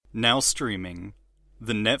Now streaming,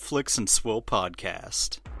 the Netflix and Swill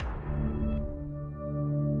podcast.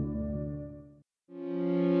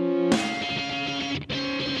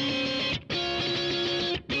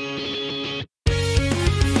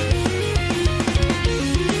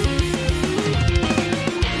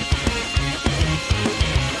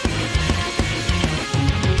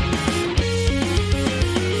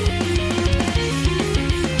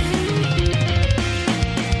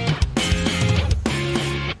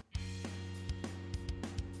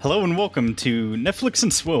 Hello and welcome to Netflix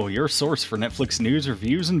and Swill, your source for Netflix news,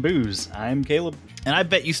 reviews, and booze. I'm Caleb. And I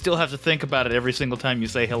bet you still have to think about it every single time you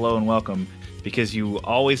say hello and welcome, because you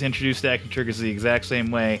always introduce Stacking Triggers the exact same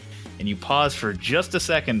way, and you pause for just a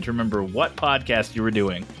second to remember what podcast you were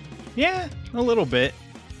doing. Yeah, a little bit.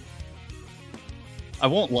 I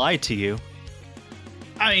won't lie to you.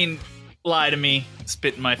 I mean, lie to me,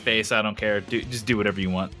 spit in my face, I don't care. Just do whatever you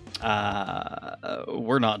want.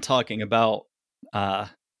 We're not talking about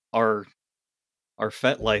our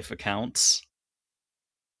FetLife accounts.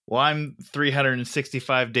 Well, I'm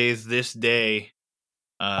 365 days this day,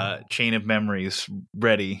 chain of memories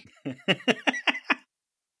ready.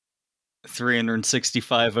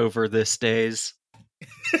 365 over this days.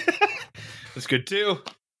 That's good too.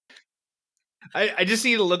 I just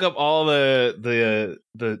need to look up all the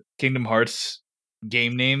Kingdom Hearts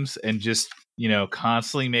game names and just,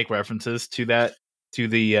 constantly make references to that, to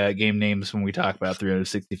the game names when we talk about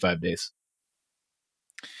 365 days.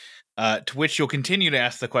 To which you'll continue to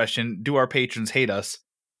ask the question, do our patrons hate us?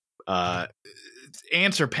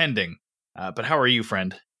 Answer pending. But how are you,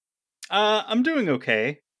 friend? I'm doing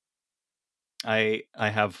okay. I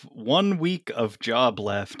have 1 week of job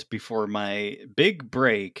left before my big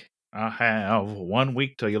break. I have 1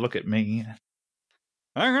 week till you look at me.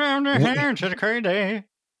 I'm crazy. I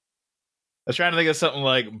was trying to think of something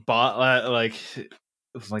like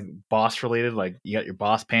it was like boss related, like you got your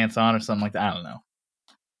boss pants on or something like that. I don't know.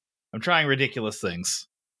 I'm trying ridiculous things.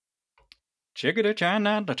 Chickadee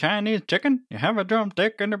China, the Chinese chicken. You have a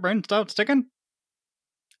drumstick and the brain starts sticking.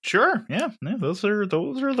 Sure, yeah, those are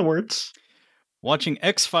the words. Watching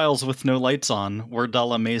X-Files with no lights on, word de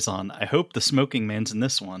la maison. I hope the smoking man's in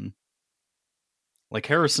this one. Like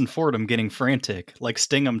Harrison Fordham getting frantic, like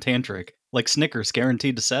Stingham tantric, like Snickers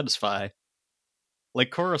guaranteed to satisfy. Like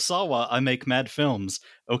Kurosawa, I make mad films.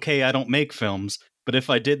 Okay, I don't make films, but if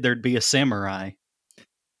I did, there'd be a samurai.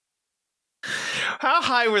 How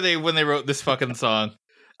high were they when they wrote this fucking song?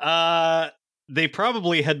 They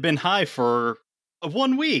probably had been high for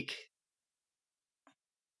 1 week.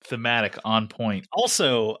 Thematic, on point.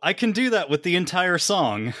 Also, I can do that with the entire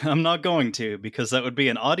song. I'm not going to, because that would be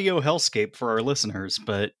an audio hellscape for our listeners,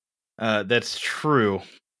 but... That's true.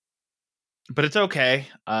 But it's okay.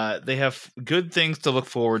 They have good things to look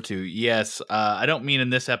forward to. Yes, I don't mean in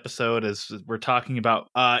this episode, as we're talking about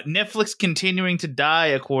Netflix continuing to die,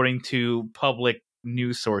 according to public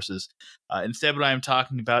news sources. Instead, what I'm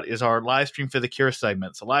talking about is our Live Stream for the Cure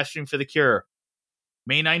segment. So, Live Stream for the Cure,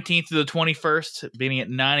 May 19th to the 21st, beginning at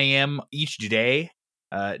 9 a.m. each day.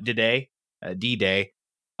 D-Day.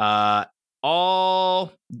 That's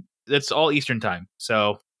all Eastern time.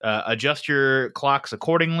 So, adjust your clocks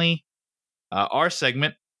accordingly. Our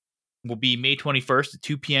segment will be May 21st at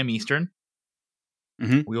 2 p.m. Eastern.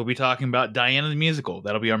 Mm-hmm. We will be talking about Diana the Musical.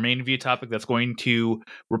 That'll be our main review topic that's going to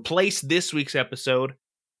replace this week's episode.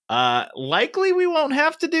 Likely we won't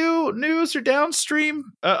have to do news or downstream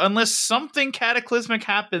unless something cataclysmic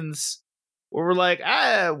happens where we're like,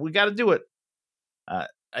 we got to do it.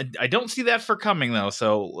 I don't see that for coming, though,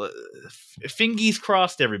 so fingies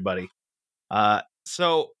crossed, everybody.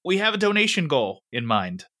 So we have a donation goal in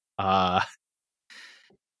mind.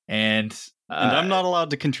 And I'm not allowed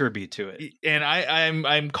to contribute to it. And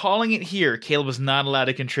I'm calling it here. Caleb is not allowed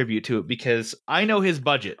to contribute to it because I know his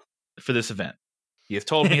budget for this event. He has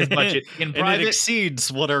told me his budget in private. And it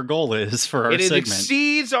exceeds what our goal is for our segment. It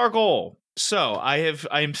exceeds our goal. So I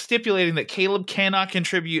am stipulating that Caleb cannot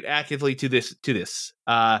contribute actively to this.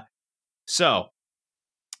 So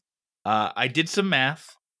I did some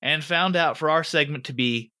math and found out for our segment to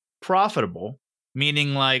be profitable,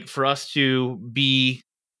 meaning like for us to be,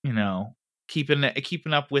 keeping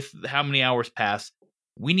up with how many hours pass,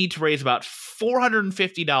 we need to raise about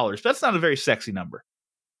 $450. That's not a very sexy number.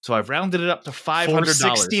 So I've rounded it up to $500.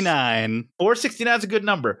 $469. $469 is a good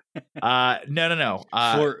number. No.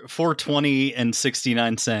 $420 and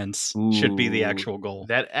 69 cents should be the actual goal.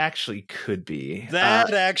 That actually could be.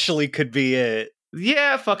 That actually could be it.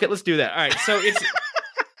 Yeah, fuck it. Let's do that. All right. So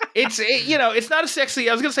it's not as sexy.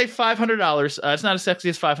 I was going to say $500. It's not as sexy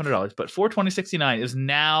as $500, but $420.69 is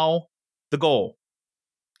now the goal.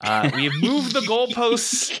 We have moved the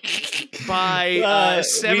goalposts by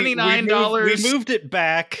 $79. We moved it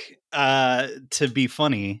back to be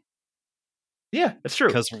funny. Yeah, that's true.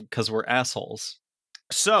 Because we're assholes.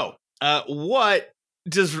 So, what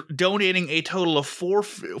does donating a total of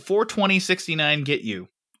 $420.69 get you?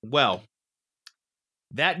 Well,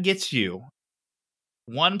 that gets you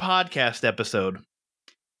one podcast episode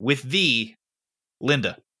with the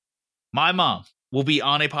Linda. My mom will be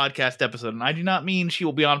on a podcast episode, and I do not mean she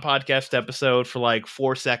will be on a podcast episode for like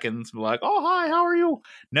 4 seconds, like, oh, hi, how are you?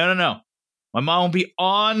 No. My mom will be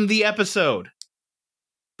on the episode.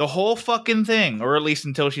 The whole fucking thing, or at least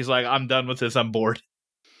until she's like, I'm done with this, I'm bored.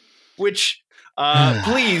 Which,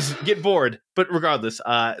 please get bored. But regardless,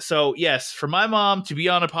 so yes, for my mom to be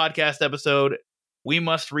on a podcast episode, we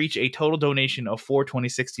must reach a total donation of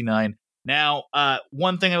 $420.69. Now,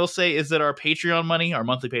 one thing I will say is that our Patreon money, our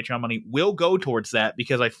monthly Patreon money, will go towards that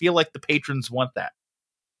because I feel like the patrons want that.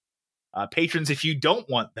 Patrons, if you don't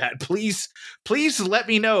want that, please let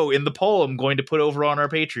me know in the poll I'm going to put over on our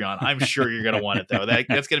Patreon. I'm sure you're going to want it, though.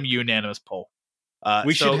 That's going to be a unanimous poll.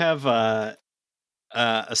 We should have a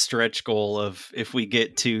stretch goal of if we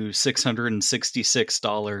get to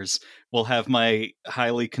 $666, we'll have my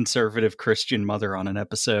highly conservative Christian mother on an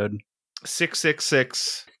episode.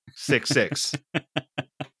 66666.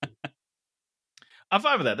 I'm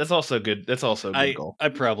fine with that. That's also good. That's also a good goal. I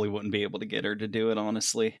probably wouldn't be able to get her to do it,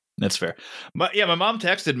 honestly. That's fair. But yeah, my mom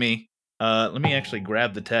texted me. Let me actually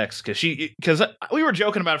grab the text because we were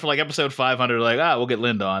joking about it for like episode 500. Like, we'll get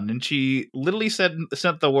Linda on, and she literally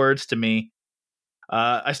sent the words to me.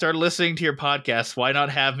 I started listening to your podcast. Why not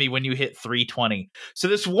have me when you hit 320? So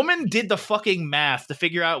this woman did the fucking math to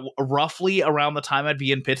figure out roughly around the time I'd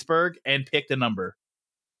be in Pittsburgh and picked a number.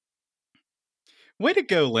 Way to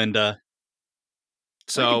go, Linda.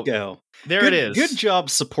 So go. It is. Good job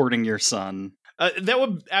supporting your son. That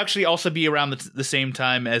would actually also be around the same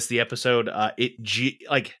time as the episode.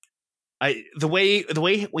 The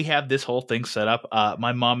way we have this whole thing set up,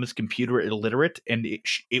 my mom is computer illiterate, and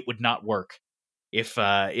it would not work if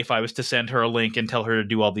I was to send her a link and tell her to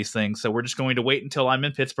do all these things. So we're just going to wait until I'm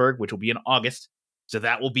in Pittsburgh, which will be in August. So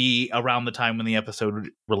that will be around the time when the episode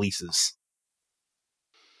releases.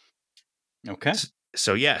 Okay.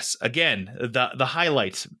 So yes, again, the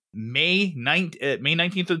highlights. May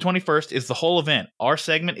 19th to the 21st is the whole event. Our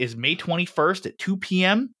segment is May 21st at 2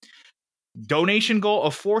 p.m. Donation goal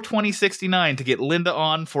of $420.69 to get Linda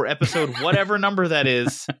on for episode whatever number that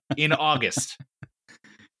is in August.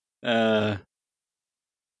 That's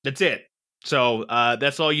it. So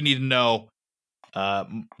that's all you need to know.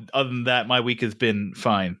 Other than that, my week has been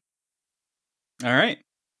fine. All right.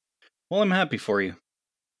 Well, I'm happy for you.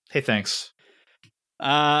 Hey, thanks.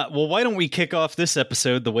 Well, why don't we kick off this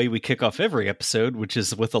episode the way we kick off every episode, which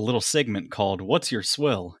is with a little segment called What's Your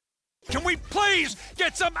Swill? Can we please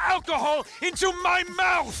get some alcohol into my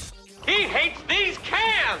mouth? He hates these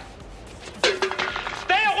cans!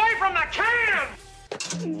 Stay away from the can!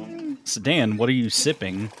 So, Dan, what are you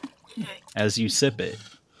sipping as you sip it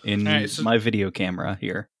in my video camera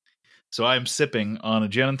here? So I'm sipping on a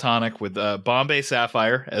gin and tonic with Bombay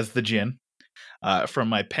Sapphire as the gin. From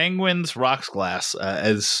my Penguins Rocks glass.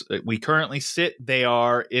 As we currently sit, they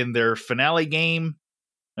are in their finale game,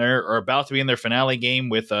 or about to be in their finale game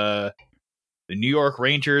with the New York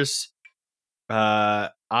Rangers. I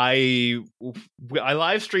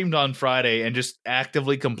live streamed on Friday and just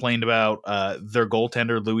actively complained about their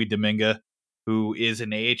goaltender Louis Domingue, who is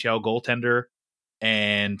an AHL goaltender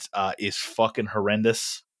and is fucking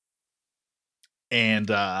horrendous. And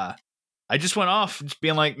I just went off, just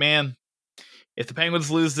being like, man, if the Penguins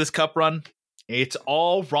lose this cup run, it's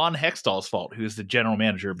all Ron Hextall's fault, who's the general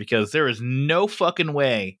manager, because there is no fucking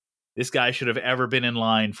way this guy should have ever been in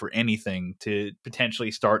line for anything to potentially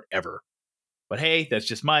start ever. But hey, that's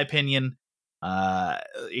just my opinion.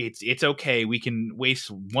 It's okay. We can waste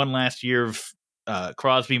one last year of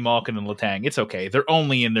Crosby, Malkin, and Letang. It's okay. They're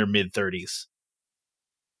only in their mid-30s.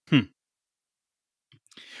 What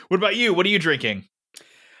about you? What are you drinking?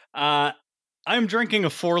 I'm drinking a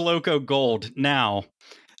Four Loko Gold now.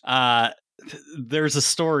 There's a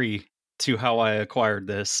story to how I acquired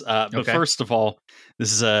this. But First of all,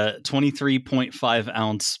 this is a 23.5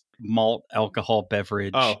 ounce malt alcohol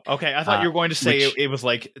beverage. Oh, okay. I thought you were going to say it was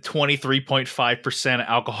like 23.5%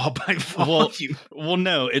 alcohol by volume. Well,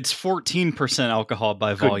 no, it's 14% alcohol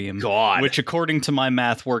by volume. Good God. Which, according to my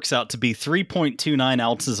math, works out to be 3.29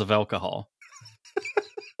 ounces of alcohol.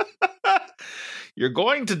 You're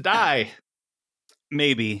going to die.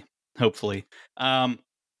 Maybe, hopefully.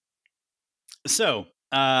 So,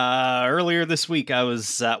 earlier this week, I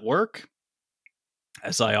was at work,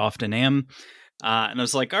 as I often am. And I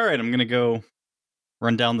was like, all right, I'm going to go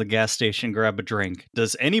run down the gas station, grab a drink.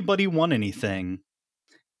 Does anybody want anything?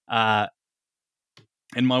 And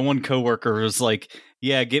my one coworker was like,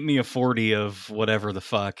 yeah, get me a 40 of whatever the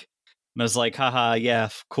fuck. And I was like, haha, yeah,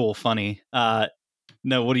 cool, funny.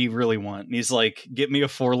 No, what do you really want? And he's like, get me a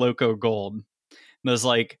 4 Loco Gold. And I was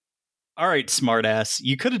like, all right, smartass,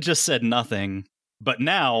 you could have just said nothing, but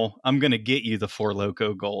now I'm going to get you the 4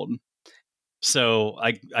 Loco Gold. So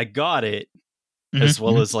I got it, as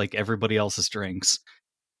well as like everybody else's drinks.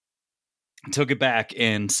 Took it back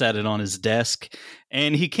and sat it on his desk,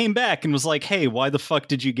 and he came back and was like, hey, why the fuck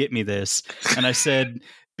did you get me this? And I said,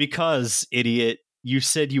 because, idiot, you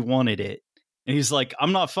said you wanted it. And he's like,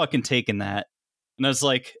 I'm not fucking taking that. And I was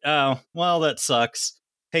like, oh, well, that sucks.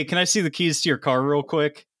 Hey, can I see the keys to your car real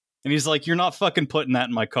quick? And he's like, you're not fucking putting that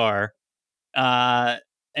in my car.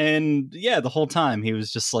 And yeah, the whole time he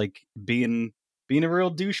was just like being a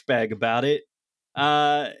real douchebag about it.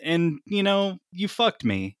 And you know, you fucked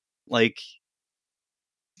me. Like,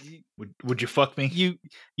 would you fuck me?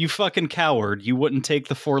 You fucking coward. You wouldn't take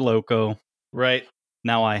the 4 Loco. Right.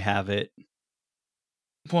 Now I have it.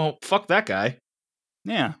 Well, fuck that guy.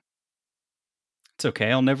 Yeah. It's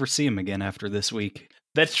okay. I'll never see him again after this week.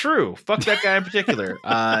 That's true. Fuck that guy in particular.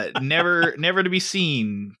 Never to be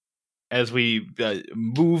seen as we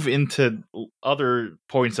move into other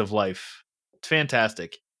points of life. It's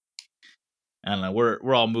fantastic. I don't know.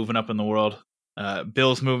 We're all moving up in the world.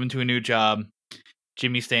 Bill's moving to a new job.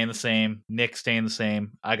 Jimmy's staying the same. Nick's staying the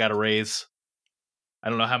same. I got a raise. I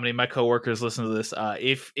don't know how many of my coworkers listen to this.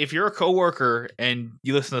 If you're a coworker and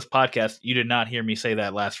you listen to this podcast, you did not hear me say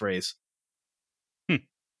that last phrase.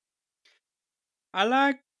 I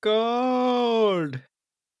like gold.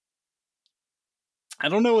 I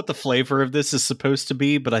don't know what the flavor of this is supposed to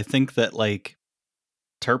be, but I think that like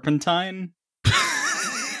turpentine.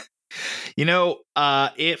 You know,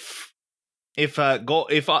 well,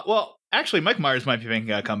 actually, Mike Myers might be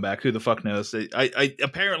making a comeback. Who the fuck knows? I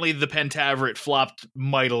apparently the Pentaveret flopped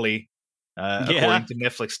mightily, according to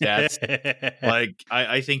Netflix stats. Like,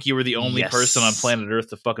 I think you were the only person on planet Earth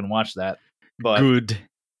to fucking watch that. But good.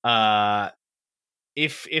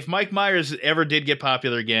 If Mike Myers ever did get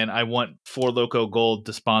popular again, I want 4 Loco Gold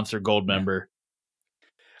to sponsor Goldmember.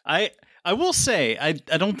 I will say, I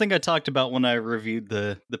don't think I talked about when I reviewed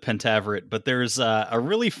the Pentaveret, but there's a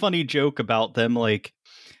really funny joke about them like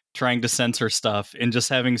trying to censor stuff and just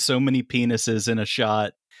having so many penises in a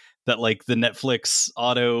shot that like the Netflix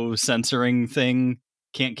auto censoring thing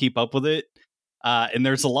can't keep up with it. And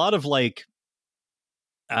there's a lot of like,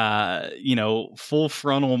 full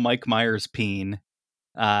frontal Mike Myers peen.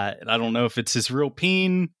 I don't know if it's his real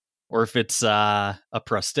peen or if it's a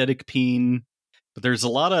prosthetic peen. But there's a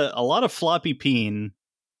lot of floppy peen.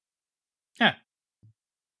 Yeah.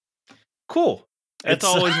 Cool. That's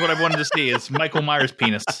always what I wanted to see is Michael Myers'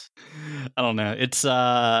 penis. I don't know. It's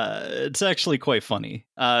actually quite funny.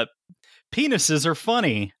 Penises are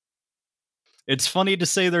funny. It's funny to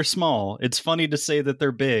say they're small. It's funny to say that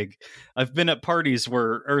they're big. I've been at parties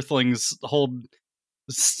where Earthlings hold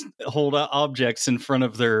objects in front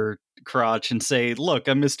of their crotch and say, "Look,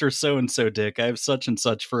 I'm Mr. So-and-so Dick. I have such and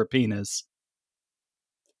such for a penis."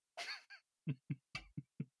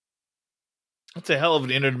 That's a hell of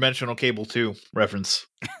an interdimensional Cable 2 reference.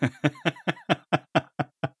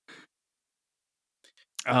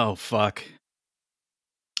 Oh, fuck.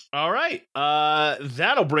 All right.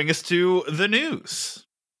 That'll bring us to the news.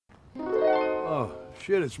 Oh,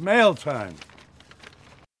 shit, it's mail time.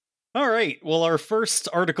 All right. Well, our first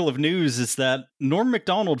article of news is that Norm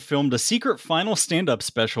Macdonald filmed a secret final stand-up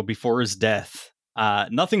special before his death.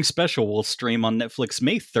 Nothing Special will stream on Netflix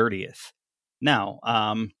May 30th. Now,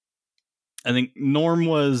 I think Norm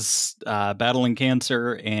was battling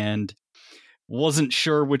cancer and wasn't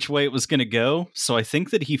sure which way it was going to go. So I think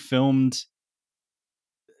that he filmed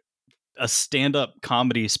a stand-up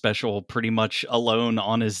comedy special pretty much alone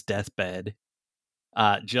on his deathbed,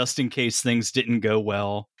 just in case things didn't go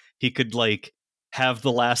well. He could like have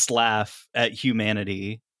the last laugh at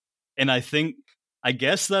humanity. And I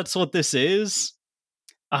guess that's what this is.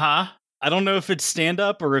 Uh-huh. I don't know if it's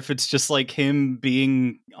stand-up or if it's just like him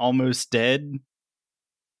being almost dead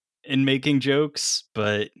and making jokes,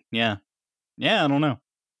 but yeah, I don't know.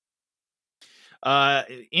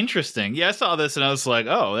 Interesting. Yeah, I saw this and I was like,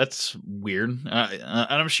 oh, that's weird. And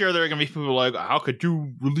I'm sure there are going to be people like, how could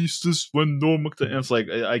you release this when Norm Macdonald... It's like,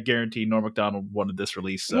 I guarantee Norm Macdonald wanted this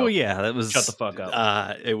release. So well, yeah, that was... Shut the fuck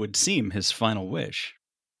up. It would seem his final wish.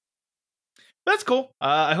 That's cool.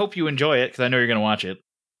 I hope you enjoy it, because I know you're going to watch it.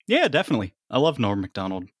 Yeah, definitely. I love Norm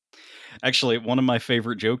Macdonald. Actually, one of my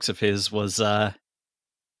favorite jokes of his was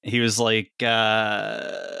he was like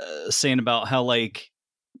saying about how like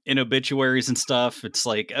in obituaries and stuff, it's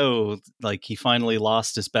like, oh, like he finally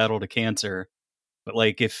lost his battle to cancer. But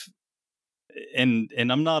like if and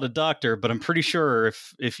I'm not a doctor, but I'm pretty sure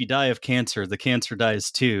if you die of cancer, the cancer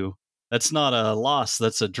dies too. That's not a loss,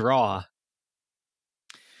 that's a draw.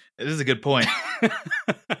 It is a good point. It's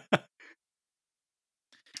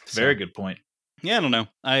a very good point. Yeah, I don't know.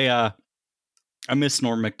 I miss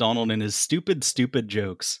Norm Macdonald and his stupid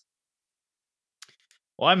jokes.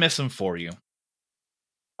 Well, I miss him for you.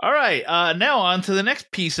 All right, now on to the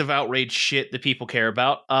next piece of outrage shit that people care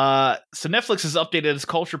about. So Netflix has updated its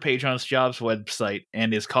culture page on its jobs website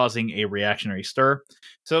and is causing a reactionary stir.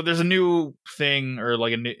 So there's a new thing, or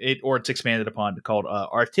like it's expanded upon, called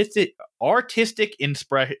artistic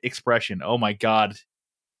expression. Oh my god.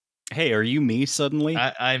 Hey, are you me suddenly?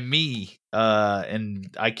 I'm me,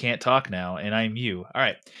 and I can't talk now, and I'm you. All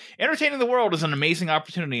right. Entertaining the world is an amazing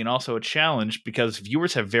opportunity and also a challenge because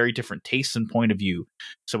viewers have very different tastes and point of view.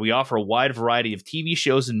 So we offer a wide variety of TV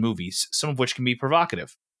shows and movies, some of which can be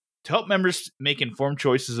provocative. To help members make informed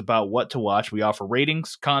choices about what to watch, we offer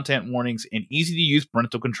ratings, content warnings, and easy-to-use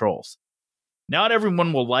parental controls. Not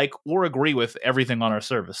everyone will like or agree with everything on our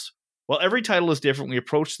service. While every title is different, we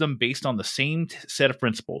approach them based on the same set of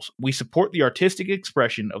principles. We support the artistic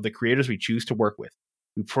expression of the creators we choose to work with.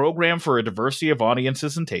 We program for a diversity of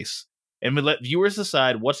audiences and tastes, and we let viewers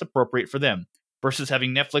decide what's appropriate for them, versus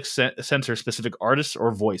having Netflix censor specific artists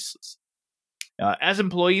or voices. As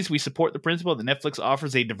employees, we support the principle that Netflix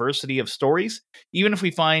offers a diversity of stories, even if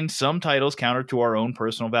we find some titles counter to our own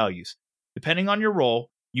personal values. Depending on your role,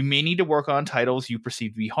 you may need to work on titles you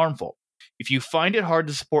perceive to be harmful. If you find it hard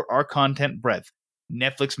to support our content breadth,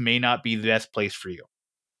 Netflix may not be the best place for you.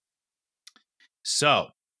 So,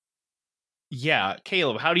 yeah,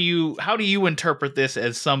 Caleb, how do you interpret this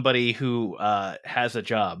as somebody who has a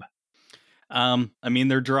job? I mean,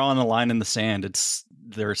 they're drawing a line in the sand.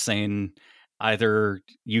 They're saying either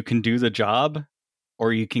you can do the job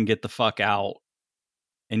or you can get the fuck out,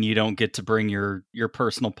 and you don't get to bring your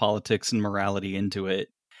personal politics and morality into it.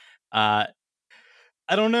 I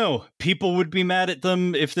don't know. People would be mad at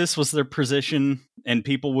them if this was their position, and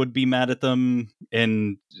people would be mad at them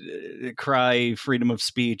and cry freedom of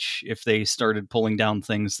speech if they started pulling down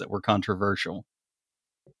things that were controversial.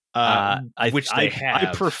 Which they have.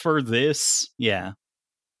 I prefer this. Yeah.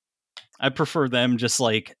 I prefer them just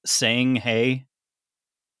like saying, hey,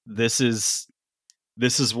 this is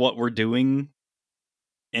what we're doing.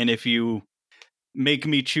 And if you make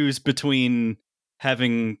me choose between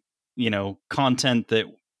having, content that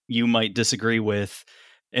you might disagree with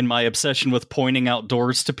and my obsession with pointing out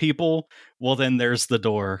doors to people, well, then there's the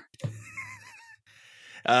door.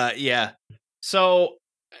 Yeah. So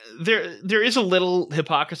there is a little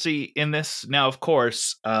hypocrisy in this. Now, of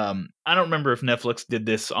course, I don't remember if Netflix did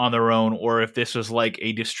this on their own or if this was like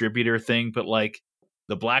a distributor thing, but like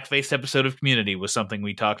the blackface episode of Community was something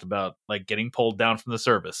we talked about, like getting pulled down from the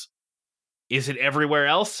service. Is it everywhere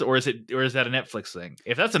else, or is that a Netflix thing?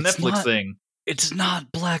 If that's a Netflix thing, it's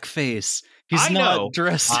not blackface. He's not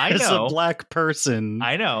dressed as a black person.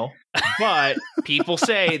 I know, but people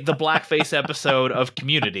say the blackface episode of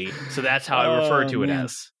Community, so that's how I refer to it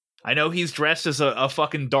as. I know he's dressed as a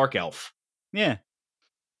fucking dark elf. Yeah,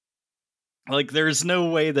 like there's no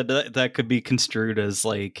way that could be construed as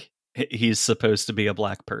like he's supposed to be a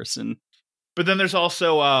black person. But then there's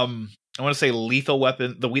also I want to say Lethal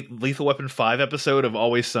Weapon, the Lethal Weapon 5 episode of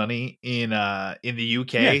Always Sunny in the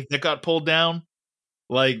UK that got pulled down.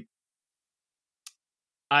 Like,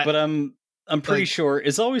 but I'm pretty sure,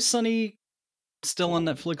 is Always Sunny still on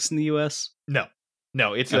Netflix in the US? No,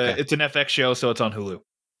 it's it's an FX show, so it's on Hulu.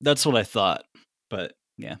 That's what I thought, but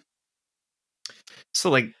yeah. So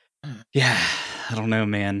like, yeah, I don't know,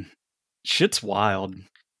 man. Shit's wild.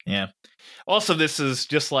 Yeah. Also, this is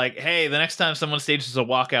just like, hey, the next time someone stages a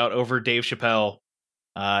walkout over Dave Chappelle,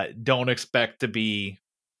 don't expect to be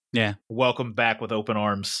welcomed back with open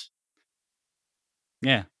arms.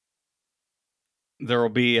 Yeah. There will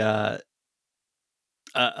be a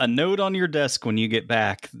note on your desk when you get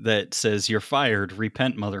back that says, "You're fired.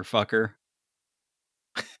 Repent, motherfucker."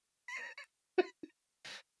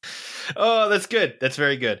 Oh, that's good. That's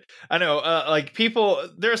very good. I know, like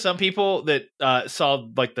there are some people that saw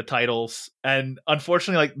like the titles, and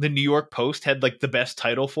unfortunately, like the New York Post had like the best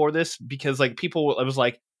title for this because like it was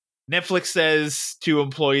like, Netflix says to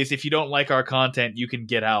employees, if you don't like our content, you can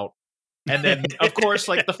get out. And then of course,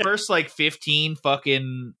 like the first like 15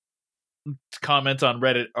 fucking comments on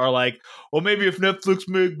Reddit are like, well, maybe if Netflix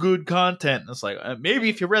made good content, and it's like, maybe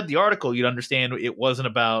if you read the article, you'd understand it wasn't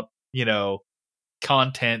about,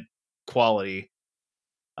 content quality.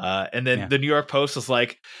 And then Yeah. the New York Post was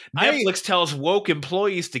like, Netflix tells woke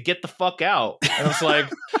employees to get the fuck out. And it's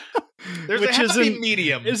like, there's a happy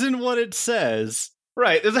medium. Isn't what it says.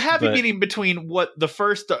 Right. There's a happy But- medium between what the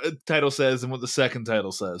first title says and what the second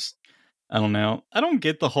title says. I don't know. I don't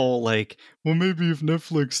get the whole like, well, maybe if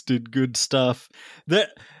Netflix did good stuff.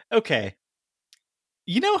 Okay.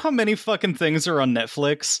 You know how many fucking things are on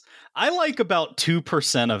Netflix? I like about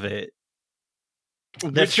 2% of it.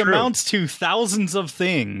 Which amounts to thousands of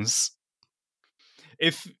things.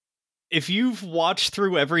 If you've watched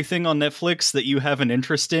through everything on Netflix that you have an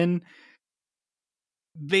interest in,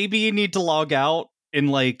 maybe you need to log out and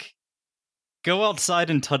like go outside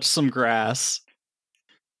and touch some grass.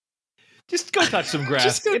 Just go touch some grass.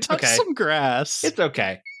 Just go It's touch okay. some grass. It's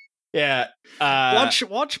okay. Yeah.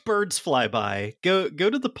 Watch birds fly by. Go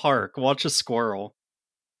to the park. Watch a squirrel.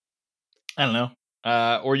 I don't know.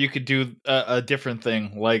 Or you could do a different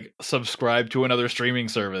thing, like subscribe to another streaming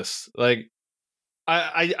service. Like,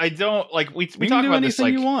 I don't like we You talk can do about this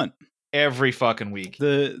anything like you want. every fucking week.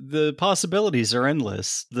 The possibilities are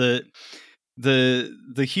endless. The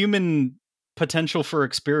human potential for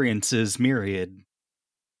experience is myriad.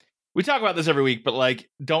 We talk about this every week, but like,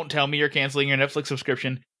 don't tell me you're canceling your Netflix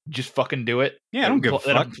subscription. Just fucking do it. Yeah, I don't give a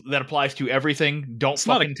fuck. That applies to everything. Don't It's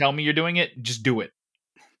not fucking tell me you're doing it. Just do it.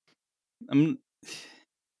 I'm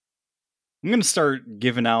gonna start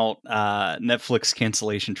giving out Netflix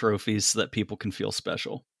cancellation trophies so that people can feel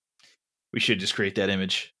special. We should just create that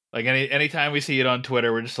image. Like anytime we see it on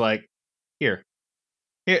Twitter, we're just like, here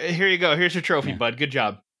you go. Here's your trophy, Yeah. bud. Good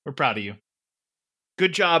job. We're proud of you.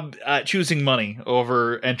 Good job choosing money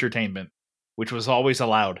over entertainment, which was always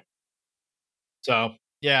allowed. So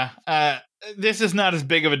yeah, this is not as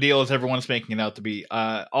big of a deal as everyone's making it out to be.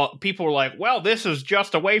 People were like, well, this is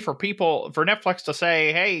just a way for Netflix to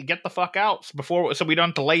say, hey, get the fuck out so we don't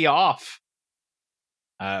have to lay you off.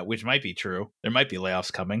 Which might be true. There might be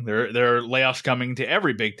layoffs coming. There are layoffs coming to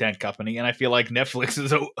every big tech company, and I feel like Netflix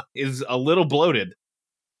is a little bloated.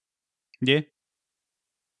 Yeah.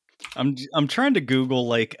 I'm trying to Google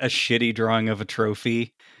like a shitty drawing of a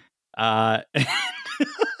trophy. I've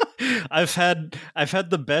had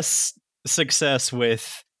the best success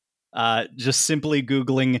with just simply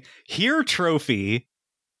Googling "here trophy,"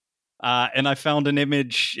 and I found an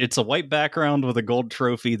image. It's a white background with a gold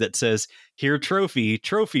trophy that says "here trophy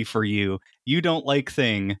for you. You don't like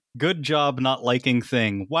thing. Good job not liking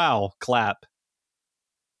thing. Wow, clap."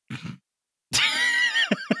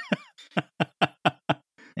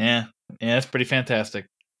 Yeah, that's pretty fantastic.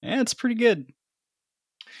 Yeah, it's pretty good.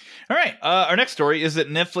 All right, our next story is that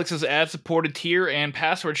Netflix's ad-supported tier and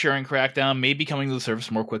password sharing crackdown may be coming to the service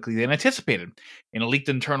more quickly than anticipated. In a leaked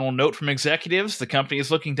internal note from executives, the company is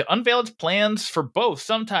looking to unveil its plans for both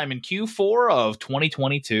sometime in Q4 of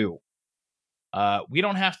 2022. We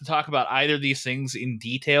don't have to talk about either of these things in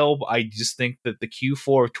detail, but I just think that the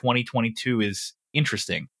Q4 of 2022 is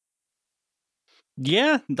interesting.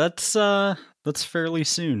 Yeah, that's fairly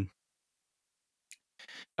soon.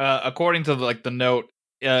 According to the note,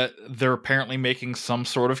 they're apparently making some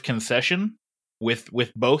sort of concession with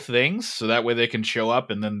both things, so that way they can show up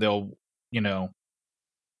and then they'll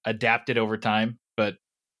adapt it over time. But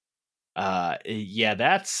yeah,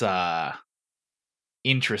 that's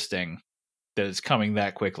interesting that it's coming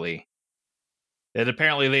that quickly. That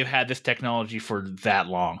apparently they've had this technology for that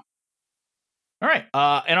long. All right,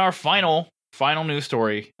 and our final news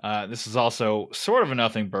story. This is also sort of a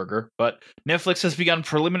nothing burger, but Netflix has begun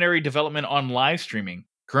preliminary development on live streaming.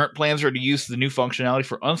 Current plans are to use the new functionality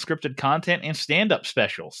for unscripted content and stand-up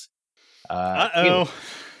specials. Uh-oh.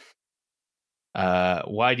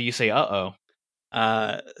 Why do you say uh-oh?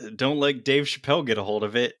 Don't let Dave Chappelle get a hold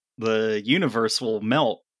of it. The universe will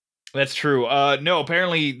melt. That's true. No,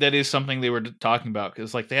 apparently that is something they were talking about,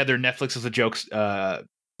 because like they had their Netflix as a jokes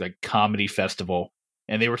like comedy festival,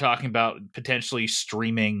 and they were talking about potentially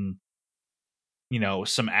streaming,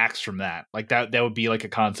 some acts from that. Like that would be like a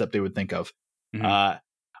concept they would think of. Mm-hmm.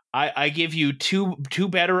 I give you two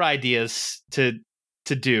better ideas to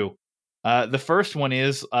do. The first one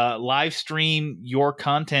is live stream your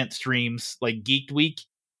content streams like Geeked Week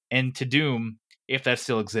and To Doom, if that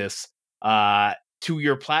still exists, to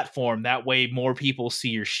your platform. That way more people see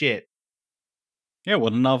your shit. Yeah,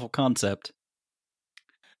 what a novel concept.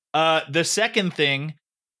 The second thing,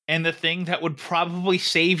 and the thing that would probably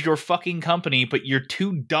save your fucking company, but you're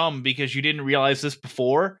too dumb because you didn't realize this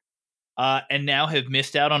before, and now have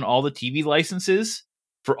missed out on all the TV licenses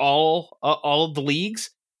for all of the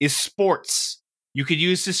leagues, is sports. You could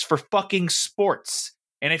use this for fucking sports.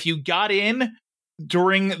 And if you got in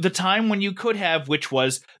during the time when you could have, which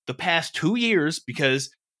was the past 2 years,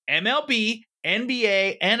 because MLB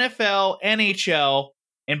NBA, NFL, NHL,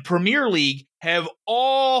 and Premier League have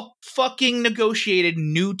all fucking negotiated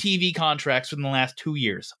new TV contracts within the last 2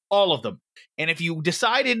 years. All of them. And if you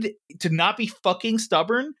decided to not be fucking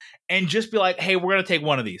stubborn and just be like, hey, we're going to take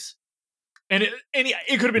one of these. And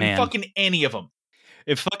it could have been fucking any of them.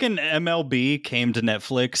 If fucking MLB came to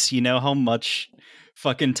Netflix, you know how much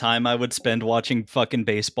fucking time I would spend watching fucking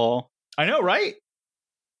baseball? I know, right?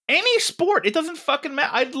 Any sport, it doesn't fucking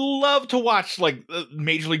matter. I'd love to watch like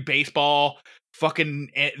Major League Baseball, fucking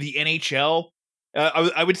the NHL.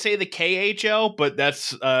 I would say the KHL, but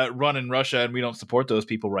that's run in Russia, and we don't support those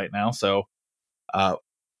people right now. So,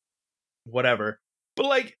 whatever. But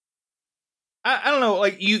like, I don't know.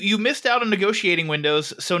 Like you missed out on negotiating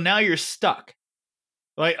windows, so now you're stuck.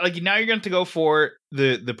 Like now you're going to go for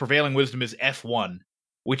the prevailing wisdom is F1,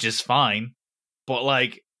 which is fine, but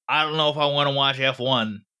like I don't know if I want to watch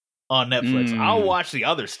F1 on Netflix. I'll watch the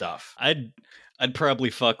other stuff. I'd probably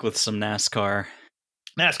fuck with some NASCAR.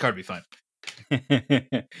 NASCAR'd be fun.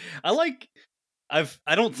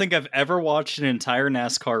 I don't think I've ever watched an entire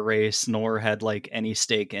NASCAR race nor had like any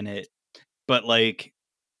stake in it. But like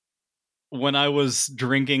when I was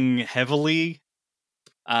drinking heavily,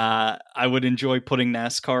 I would enjoy putting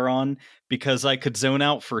NASCAR on because I could zone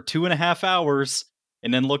out for 2.5 hours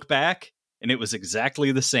and then look back and it was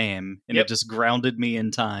exactly the same. And it just grounded me in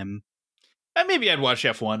time. Maybe I'd watch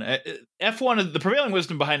F1. F1, the prevailing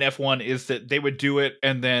wisdom behind F1 is that they would do it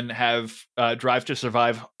and then have Drive to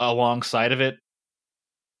Survive alongside of it.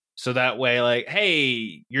 So that way, like,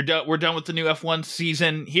 hey, you're done. We're done with the new F1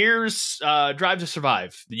 season. Here's Drive to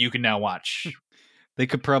Survive that you can now watch. They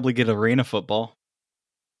could probably get arena football.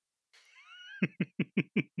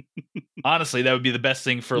 Honestly, that would be the best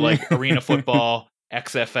thing for like arena football,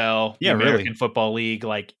 XFL, the American Football League.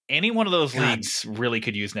 Like any one of those leagues really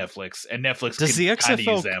could use Netflix, and Netflix does the XFL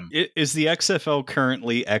use them. Is the XFL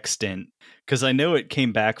currently extant? Because I know it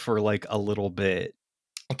came back for like a little bit.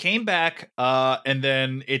 It came back, and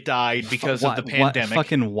then it died because of the pandemic.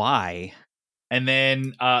 Fucking why? And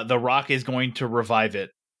then The Rock is going to revive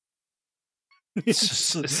it.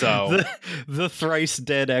 So the thrice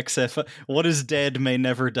dead XFL. What is dead may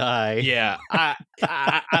never die. Yeah, I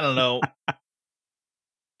don't know.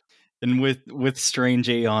 And with strange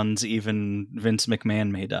aeons, even Vince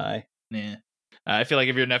McMahon may die. Yeah, I feel like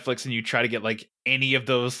if you're Netflix and you try to get like any of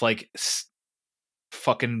those like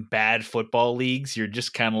fucking bad football leagues, you're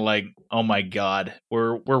just kind of like, oh my god,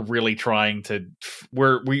 we're really trying to.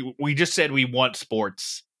 We just said we want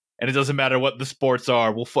sports. And it doesn't matter what the sports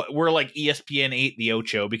are. We're like ESPN 8 the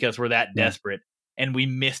Ocho because we're that desperate. And we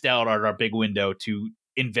missed out on our big window to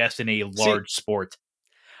invest in a large sport.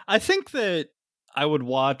 I think that I would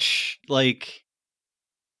watch, like...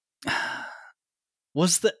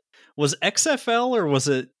 Was XFL or was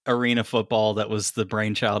it arena football that was the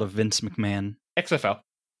brainchild of Vince McMahon? XFL.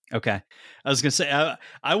 Okay. I was going to say,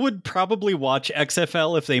 I would probably watch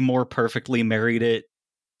XFL if they more perfectly married it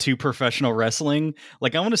to professional wrestling.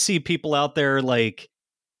 Like I want to see people out there like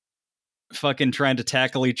fucking trying to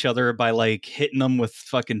tackle each other by like hitting them with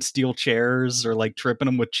fucking steel chairs or like tripping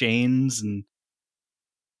them with chains. And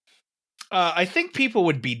I think people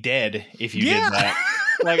would be dead if you did that.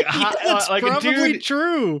 Like, that's like probably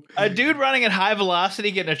true. A dude running at high velocity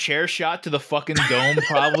getting a chair shot to the fucking dome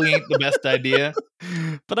probably ain't the best idea.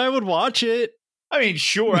 But I would watch it. I mean,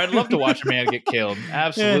 sure, I'd love to watch a man get killed.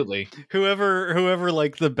 Absolutely. Yeah. Whoever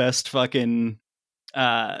like the best fucking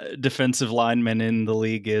defensive lineman in the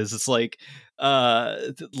league is, it's like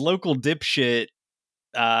local dipshit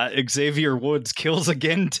Xavier Woods kills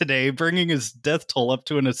again today, bringing his death toll up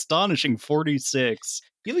to an astonishing 46.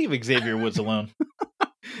 You leave Xavier Woods alone.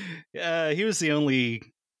 He was the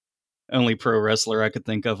only pro wrestler I could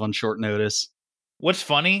think of on short notice. What's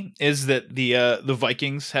funny is that the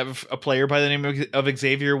Vikings have a player by the name of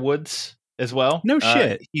Xavier Woods as well. No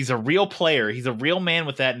shit. He's a real player. He's a real man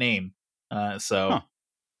with that name.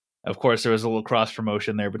 Of course, there was a little cross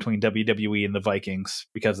promotion there between WWE and the Vikings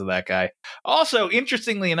because of that guy. Also,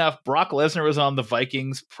 interestingly enough, Brock Lesnar was on the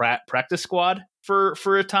Vikings practice squad for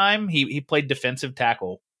a time. He played defensive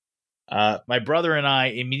tackle. My brother and I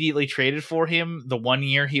immediately traded for him the 1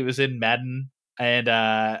 year he was in Madden.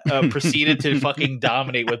 And proceeded to fucking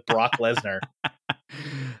dominate with Brock Lesnar.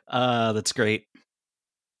 That's great.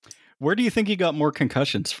 Where do you think he got more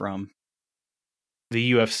concussions from?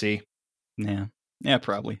 The UFC. Yeah,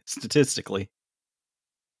 probably. Statistically.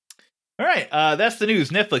 All right, that's the news.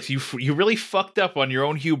 Netflix, you really fucked up on your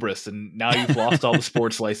own hubris, and now you've lost all the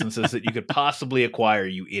sports licenses that you could possibly acquire,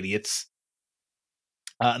 you idiots.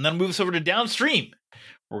 And then move us over to Downstream.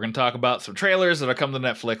 We're going to talk about some trailers that are coming to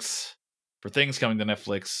Netflix. for things coming to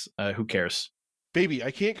Netflix. Who cares? Baby,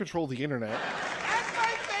 I can't control the internet. That's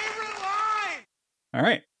my favorite line! All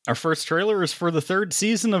right. Our first trailer is for the third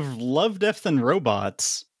season of Love, Death, and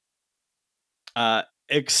Robots.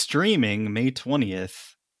 Extreming May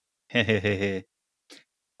 20th.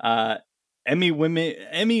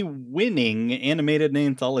 Emmy-winning animated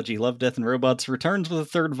anthology Love, Death, and Robots returns with a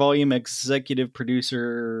third volume executive produced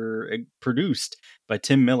by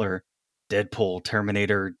Tim Miller. Deadpool,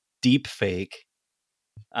 Terminator, Deepfake.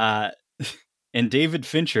 And David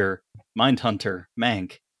Fincher, Mindhunter,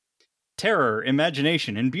 Mank. Terror,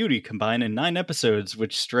 imagination, and beauty combine in 9 episodes,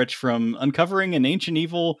 which stretch from uncovering an ancient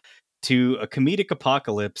evil to a comedic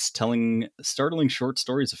apocalypse, telling startling short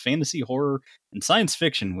stories of fantasy, horror, and science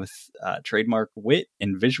fiction with trademark wit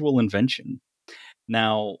and visual invention.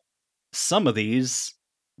 Now, some of these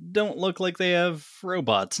don't look like they have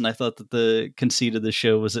robots, and I thought that the conceit of the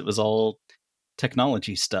show was it was all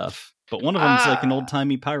technology stuff. But one of them's like an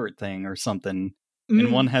old-timey pirate thing or something,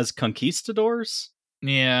 and one has conquistadors?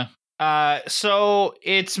 Yeah. So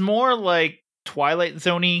it's more like Twilight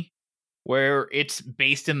Zone-y, where it's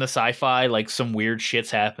based in the sci-fi, like some weird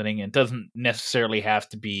shit's happening, and it doesn't necessarily have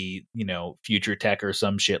to be, future tech or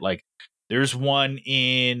some shit. Like there's one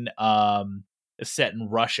in set in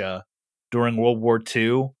Russia during World War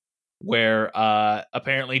II, where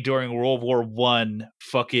apparently during World War I,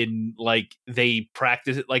 fucking like they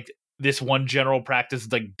practice it, like this one general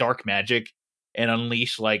practiced like dark magic and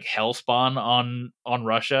unleash like hellspawn on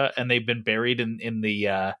Russia, and they've been buried in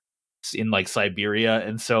like Siberia,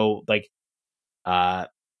 and so like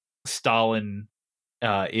Stalin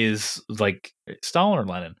is like Stalin or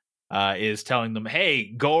Lenin is telling them,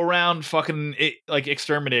 hey, go around fucking like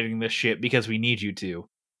exterminating this shit because we need you to.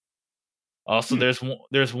 Also,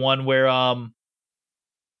 there's one where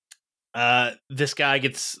this guy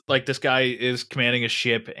is commanding a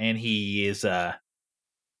ship, and he is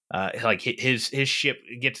like his ship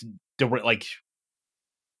gets like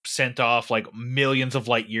sent off like millions of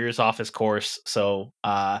light years off his course, so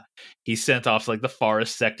he's sent off like the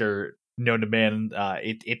farthest sector known to man.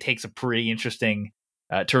 It takes a pretty interesting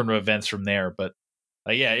turn of events from there, but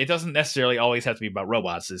yeah, it doesn't necessarily always have to be about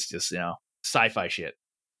robots. It's just sci-fi shit,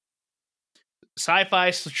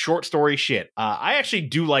 sci-fi short story shit. I actually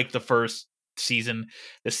do like the first season.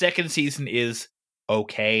 The second season is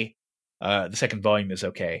okay. The second volume is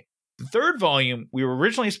okay. The third volume, we were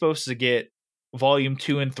originally supposed to get volume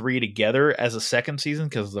 2 and 3 together as a second season,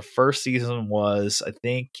 because the first season was, I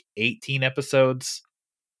think, 18 episodes,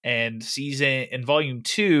 and volume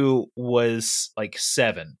 2 was like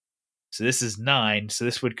 7. So this is 9. So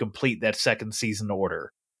this would complete that second season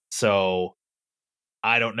order. So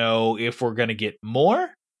I don't know if we're going to get more.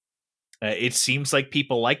 It seems like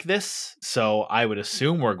people like this, so I would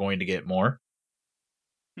assume we're going to get more.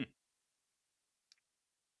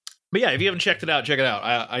 But yeah, if you haven't checked it out, check it out.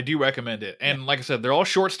 I do recommend it. And like I said, they're all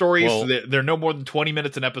short stories. Well, they're no more than 20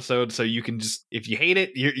 minutes an episode, so you can just, if you hate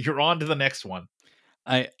it, you're on to the next one.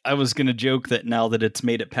 I was going to joke that now that it's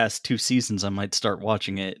made it past 2 seasons, I might start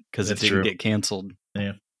watching it because it didn't get canceled.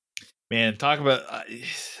 Yeah. Man, talk about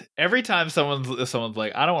every time someone's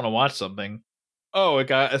like, I don't want to watch something. Oh, it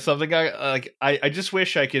got something. I just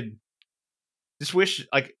wish I could. Just wish,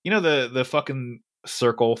 like, the fucking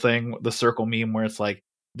circle thing, the circle meme where it's like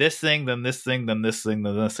this thing, then this thing, then this thing,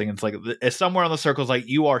 then this thing. It's like it's somewhere on the circle is like,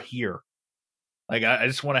 you are here. Like I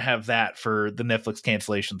just want to have that for the Netflix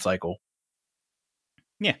cancellation cycle.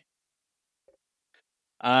 Yeah.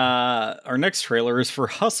 Our next trailer is for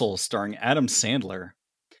Hustle, starring Adam Sandler.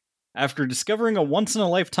 After discovering a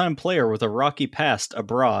once-in-a-lifetime player with a rocky past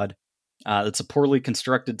abroad, that's a poorly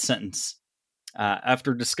constructed sentence.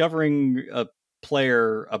 After discovering a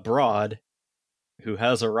player abroad who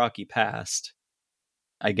has a rocky past,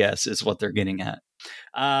 I guess, is what they're getting at.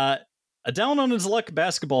 A down-on-his-luck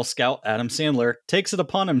basketball scout, Adam Sandler, takes it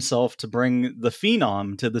upon himself to bring the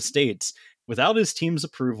Phenom to the States without his team's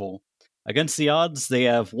approval. Against the odds, they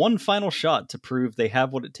have one final shot to prove they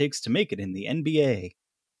have what it takes to make it in the NBA.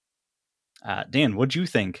 Dan, what'd you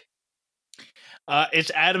think?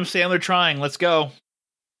 It's Adam Sandler trying. Let's go.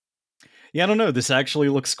 Yeah, I don't know. This actually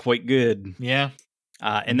looks quite good. Yeah.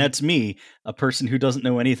 And that's me, a person who doesn't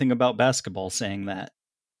know anything about basketball, saying that.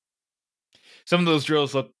 Some of those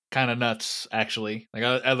drills look kind of nuts, actually. Like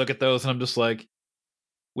I look at those and I'm just like,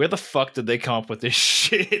 where the fuck did they come up with this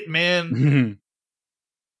shit, man?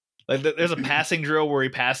 Like there's a passing drill where he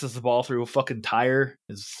passes the ball through a fucking tire.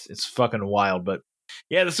 It's fucking wild, but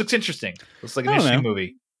yeah, this looks interesting. Looks like an interesting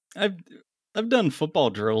movie. I've done football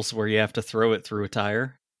drills where you have to throw it through a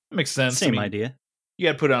tire. That makes sense. Same idea. You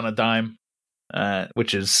got to put it on a dime,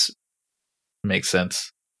 which makes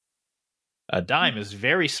sense. A dime is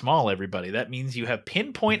very small, everybody. That means you have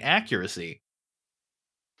pinpoint accuracy.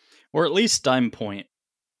 Or at least dime point.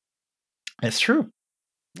 That's true.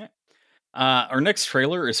 Our next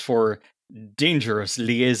trailer is for Dangerous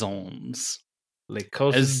Liaisons. Les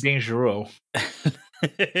Cousins Dangereux.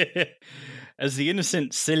 As the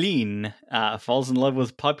innocent Celine falls in love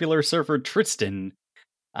with popular surfer Tristan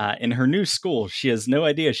in her new school, she has no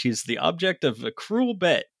idea she's the object of a cruel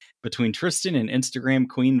bet between Tristan and Instagram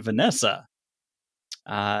queen Vanessa.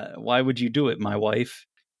 Why would you do it, my wife?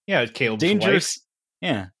 Yeah, Caleb's Dangerous. wife.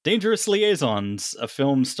 Yeah, Dangerous Liaisons, a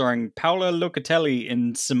film starring Paola Locatelli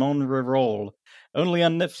and Simone Rivol, only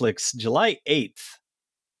on Netflix, July 8th.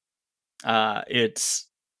 It's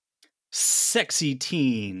sexy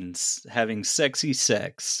teens having sexy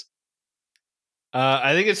sex.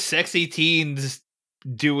 I think it's sexy teens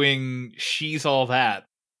doing She's All That.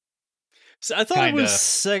 So I thought Kinda. it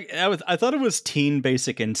was I thought it was Teen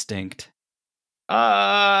Basic Instinct.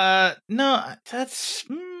 No, that's...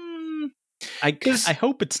 I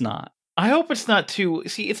hope it's not. I hope it's not too...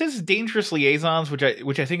 See, it says Dangerous Liaisons, which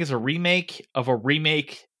I think is a remake of a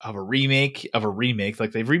remake of a remake of a remake.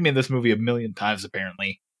 Like, they've remade this movie a million times,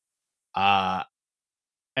 apparently. And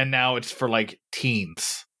now it's for, like,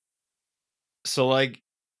 teens. So, like,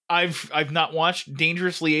 I've not watched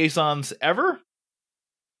Dangerous Liaisons ever.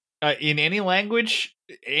 In any language,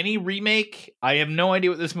 any remake. I have no idea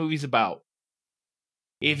what this movie's about.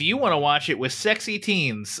 If you want to watch it with sexy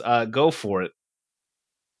teens, go for it.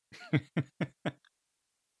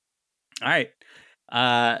 All right.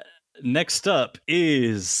 Next up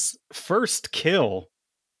is First Kill.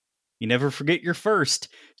 You never forget your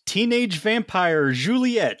first. Teenage vampire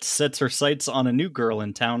Juliet sets her sights on a new girl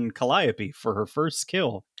in town Calliope for her first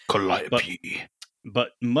kill. Calliope. But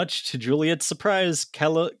much to Juliet's surprise,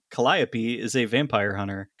 Calliope is a vampire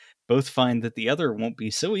hunter. Both find that the other won't be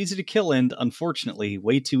so easy to kill and, unfortunately,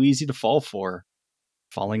 way too easy to fall for.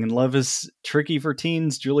 Falling in love is tricky for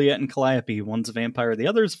teens. Juliet and Calliope, one's a vampire, the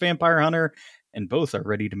other's a vampire hunter, and both are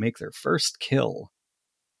ready to make their first kill.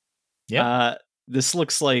 Yeah. This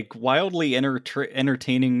looks like wildly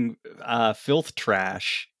entertaining filth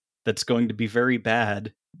trash that's going to be very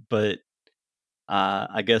bad, but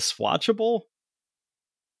I guess watchable?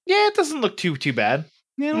 Yeah, it doesn't look too bad.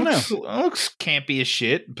 Yeah, I don't know. It looks campy as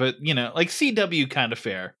shit, but, you know, like CW kind of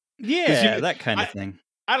fair. Yeah, that kind of thing.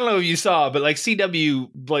 I don't know if you saw, but, like, CW,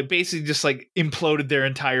 like, basically just, like, imploded their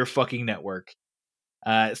entire fucking network.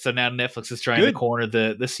 So now Netflix is trying to corner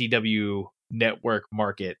the CW network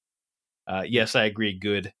market. Yes, I agree.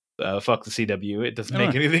 Good. Fuck the CW. It doesn't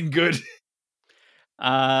make anything good.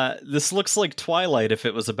 This looks like Twilight if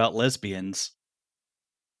it was about lesbians.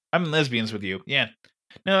 I'm in lesbians with you. Yeah.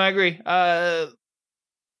 No, I agree.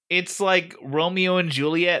 It's like Romeo and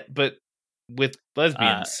Juliet, but with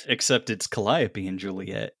lesbians. Except it's Calliope and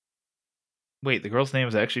Juliet. Wait, the girl's name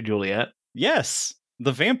is actually Juliet? Yes.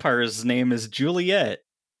 The vampire's name is Juliet.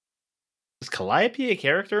 Is Calliope a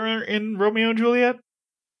character in Romeo and Juliet?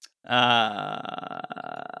 Not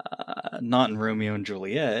in Romeo and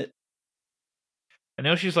Juliet. I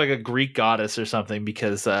know she's like a Greek goddess or something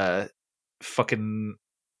because fucking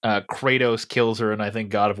Kratos kills her in, I think,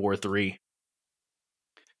 God of War 3.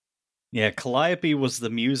 Yeah, Calliope was the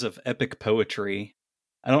muse of epic poetry.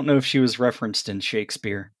 I don't know if she was referenced in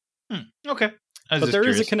Shakespeare. Okay. But there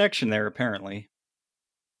is a connection there, apparently.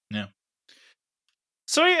 Yeah.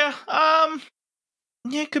 So yeah,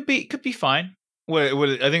 it could be fine. I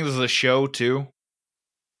think this is a show too.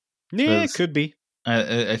 Yeah, it could be.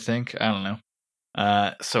 I think. I don't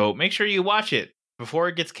know. So make sure you watch it before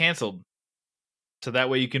it gets canceled. So that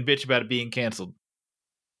way you can bitch about it being canceled.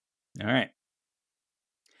 All right.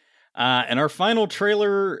 And our final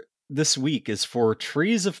trailer this week is for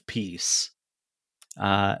Trees of Peace.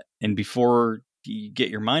 And before you get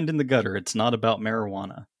your mind in the gutter, it's not about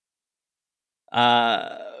marijuana.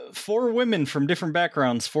 4 women from different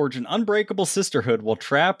backgrounds forge an unbreakable sisterhood while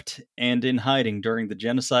trapped and in hiding during the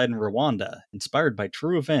genocide in Rwanda, inspired by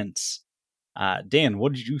true events. Dan,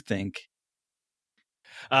 what did you think?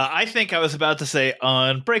 I think I was about to say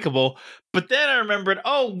Unbreakable, but then I remembered,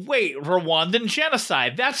 oh, wait, Rwandan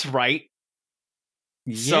genocide. That's right.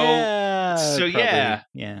 Yeah. So probably, yeah.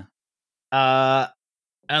 Yeah. I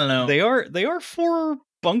don't know. They are 4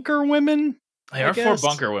 bunker women. They are 4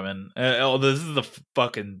 bunker women. This is the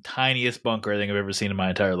fucking tiniest bunker I think I've ever seen in my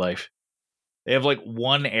entire life. They have like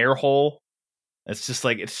one air hole. It's just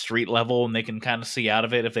like it's street level and they can kind of see out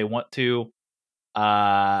of it if they want to.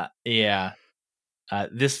 Yeah.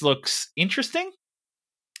 This looks interesting.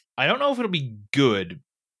 I don't know if it'll be good,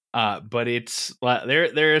 but it's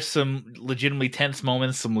there are some legitimately tense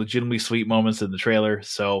moments, some legitimately sweet moments in the trailer.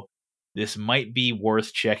 So this might be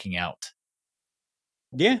worth checking out.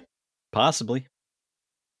 Yeah, possibly.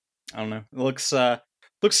 I don't know. It looks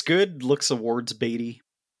good. Looks awards baity.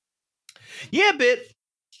 Yeah, a bit.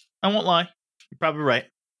 I won't lie. You're probably right.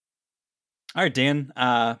 All right, Dan.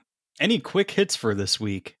 Any quick hits for this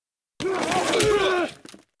week?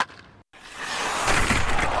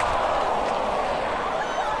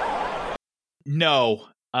 No.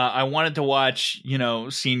 I wanted to watch,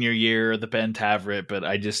 Senior Year, the Ben Tavret, but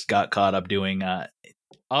I just got caught up doing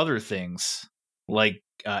other things, like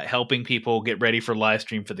helping people get ready for live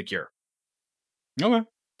stream for The Cure. Okay.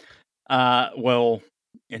 Well,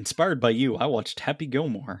 inspired by you, I watched Happy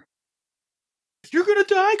Gilmore. You're gonna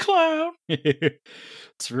die, clown!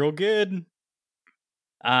 It's real good.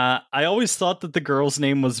 I always thought that the girl's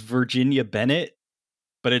name was Virginia Bennett,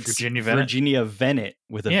 but it's Virginia Bennett? Virginia Vennett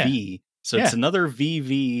with a V. So it's another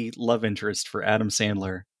VV love interest for Adam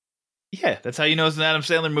Sandler. Yeah, that's how you know it's an Adam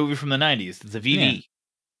Sandler movie from the 90s. It's a VV. Yeah.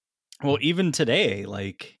 Well, even today,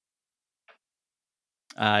 like,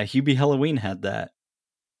 Hubie Halloween had that.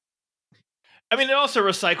 I mean, it also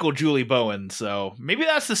recycled Julie Bowen, so maybe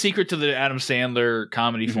that's the secret to the Adam Sandler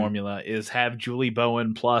comedy formula, is have Julie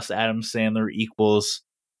Bowen plus Adam Sandler equals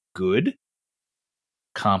good?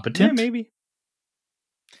 Competent? Yeah, maybe.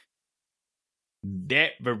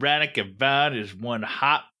 That Veronica Vaughn is one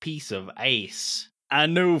hot piece of ice. I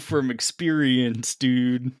know from experience,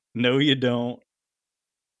 dude. No, you don't.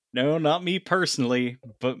 No, not me personally,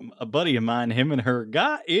 but a buddy of mine, him and her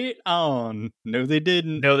got it on. No, they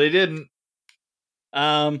didn't. No, they didn't.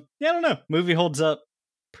 Yeah, I don't know. Movie holds up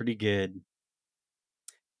pretty good.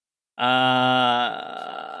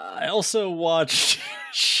 I also watched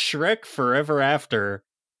Shrek Forever After.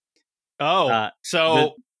 Oh,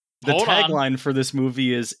 so the tagline for this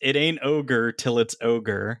movie is "It ain't ogre till it's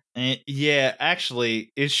ogre." Yeah,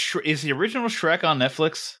 actually, is the original Shrek on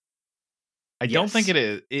Netflix? I don't think it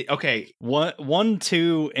is. Okay. 1,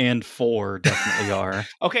 2, and 4 definitely are.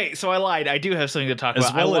 Okay, so I lied. I do have something to talk about.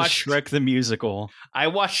 As well as Shrek the Musical. I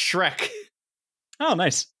watched Shrek. Oh,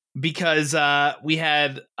 nice. Because we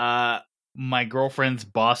had my girlfriend's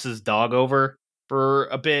boss's dog over for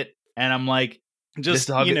a bit, and I'm like, just,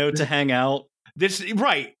 to hang out.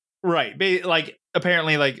 Right. Like,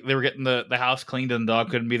 apparently, like, they were getting the house cleaned and the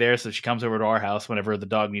dog couldn't be there, so she comes over to our house whenever the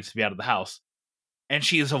dog needs to be out of the house. And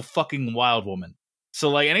she is a fucking wild woman. So,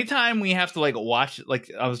 like, anytime we have to, like, watch, like,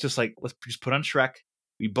 I was just like, let's just put on Shrek.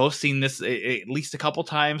 We've both seen this at least a couple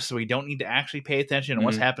times, so we don't need to actually pay attention to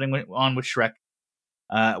what's happening with Shrek.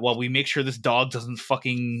 While we make sure this dog doesn't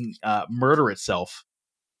fucking murder itself.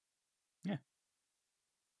 Yeah.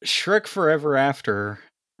 Shrek Forever After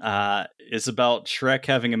is about Shrek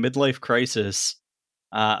having a midlife crisis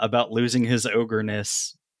about losing his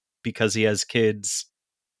ogreness because he has kids.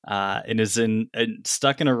 And is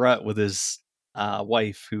stuck in a rut with his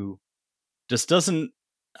wife, who just doesn't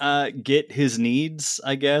get his needs,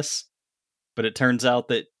 I guess. But it turns out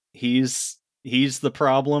that he's the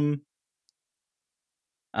problem.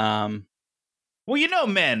 Well,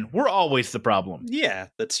 men, we're always the problem. Yeah,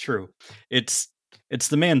 that's true. It's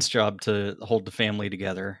the man's job to hold the family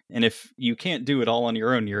together, and if you can't do it all on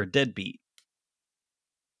your own, you're a deadbeat.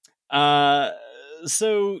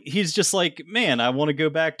 So he's just like, man, I want to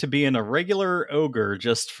go back to being a regular ogre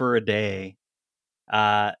just for a day.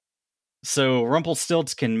 So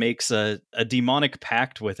Rumpelstiltskin makes a demonic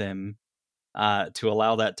pact with him to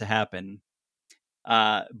allow that to happen.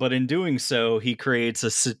 But in doing so, he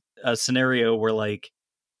creates a scenario where, like,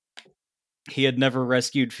 he had never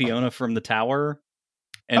rescued Fiona from the tower,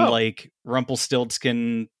 and like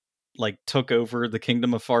Rumpelstiltskin like took over the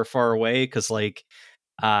kingdom of Far, Far Away because like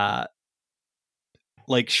Shrek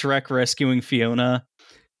rescuing Fiona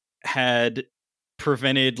had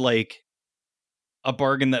prevented like a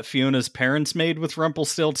bargain that Fiona's parents made with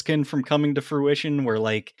Rumpelstiltskin from coming to fruition, where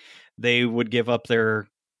like they would give up their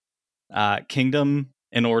kingdom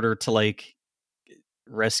in order to like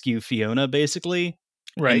rescue Fiona, basically.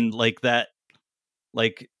 Right. And like that,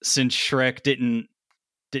 like, since Shrek didn't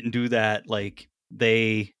do that, like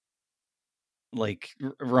they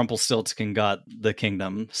Rumpelstiltskin got the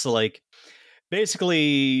kingdom. So like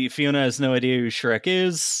basically Fiona has no idea who Shrek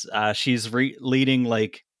is. She's leading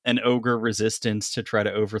like an ogre resistance to try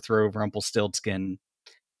to overthrow Rumpelstiltskin,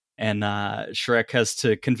 and Shrek has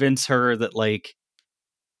to convince her that like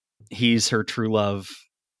he's her true love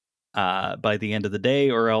by the end of the day,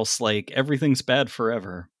 or else like everything's bad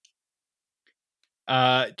forever.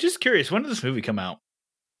 Just curious, when did this movie come out?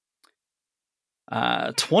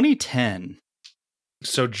 2010.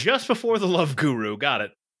 So just before The Love Guru. Got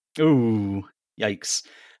it. Ooh, yikes.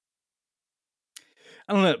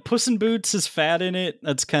 I don't know. Puss in Boots is fat in it.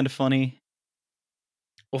 That's kind of funny.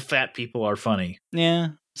 Well, fat people are funny. Yeah,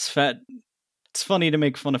 it's fat. It's funny to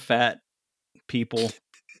make fun of fat people.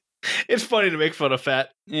 It's funny to make fun of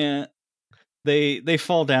fat. Yeah, they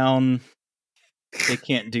fall down. They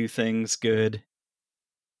can't do things good.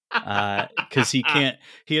 Because he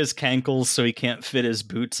has cankles, so he can't fit his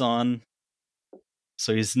boots on.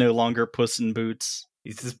 So he's no longer Puss in Boots.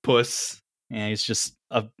 He's just puss. Yeah, he's just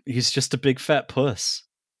a big fat puss.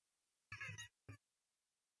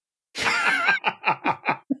 It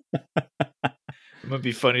might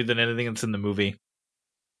be funnier than anything that's in the movie.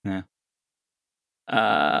 Yeah.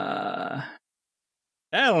 I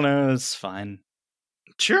don't know. It's fine.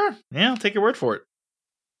 Sure. Yeah, I'll take your word for it.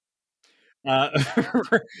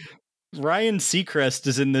 Ryan Seacrest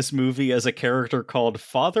is in this movie as a character called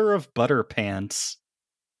Father of Butterpants.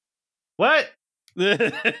 What? What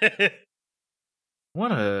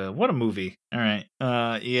a movie. All right.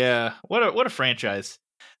 Yeah. What a franchise.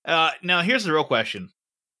 Now here's the real question.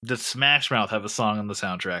 Does Smash Mouth have a song on the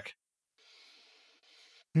soundtrack?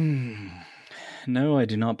 No, I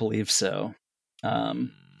do not believe so.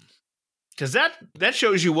 Because that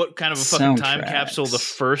shows you what kind of a fucking time capsule the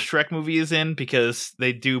first Shrek movie is in, because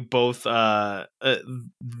they do both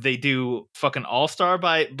they do fucking All Star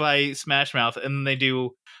by Smash Mouth, and then they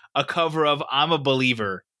do a cover of I'm a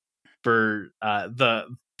Believer for the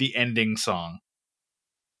ending song.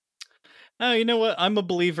 Oh, you know what? I'm a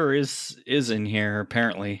Believer is in here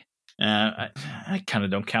apparently. I kind of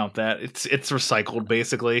don't count that. It's recycled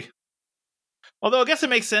basically. Although I guess it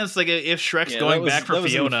makes sense, like if Shrek's going back for Fiona.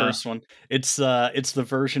 Was in the first one. It's the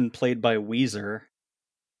version played by Weezer.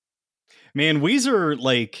 Man, Weezer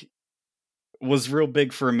like was real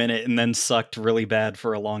big for a minute and then sucked really bad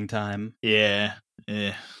for a long time. Yeah.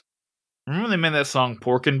 Remember when they made that song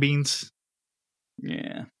Pork and Beans?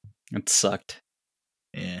 Yeah, it sucked.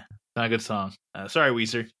 Yeah, not a good song. Sorry,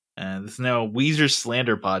 Weezer. This is now a Weezer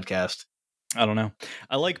slander podcast. I don't know.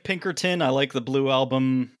 I like Pinkerton. I like the Blue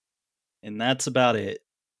Album. And that's about it.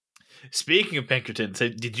 Speaking of Pinkerton, so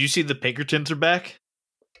did you see the Pinkertons are back?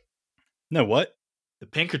 No, what? The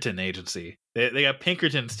Pinkerton agency. They got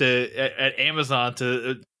Pinkertons at Amazon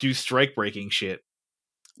to do strike breaking shit.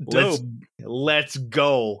 Dope. Let's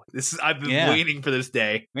go. I've been waiting for this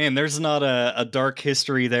day. Man, there's not a dark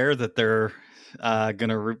history there that they're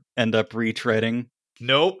gonna end up retreading.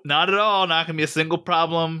 Nope, not at all. Not gonna be a single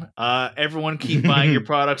problem. Everyone keep buying your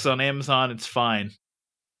products on Amazon. It's fine.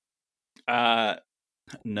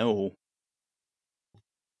 No.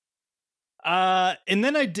 And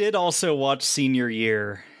then I did also watch Senior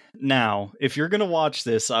Year. Now, if you're gonna watch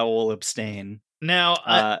this, I will abstain. Now,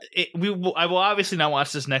 I will obviously not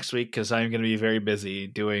watch this next week because I'm going to be very busy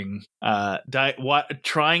doing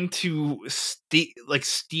trying to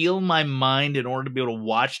steal my mind in order to be able to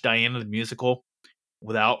watch Diana the Musical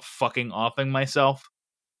without fucking offing myself.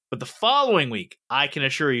 But the following week, I can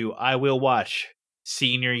assure you, I will watch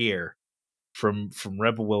Senior Year from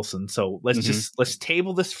Rebel Wilson. So let's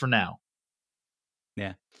table this for now.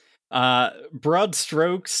 Yeah. Broad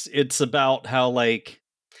strokes, it's about how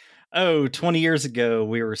 20 years ago,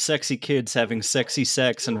 we were sexy kids having sexy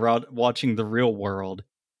sex and watching The Real World.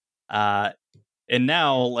 And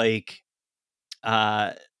now,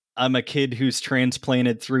 I'm a kid who's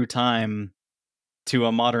transplanted through time to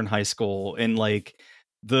a modern high school, and,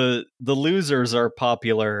 the losers are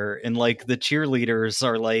popular, and, the cheerleaders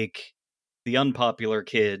are, the unpopular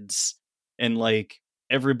kids, and,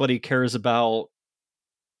 everybody cares about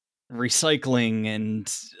recycling and,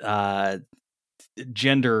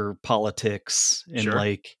 gender politics and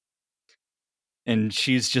sure. And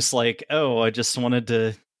she's just I just wanted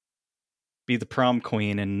to be the prom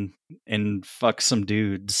queen and fuck some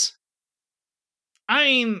dudes. I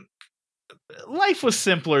mean, life was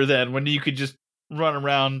simpler then when you could just run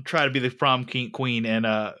around, try to be the prom queen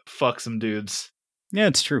and fuck some dudes. Yeah,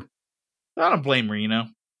 it's true. I don't blame her,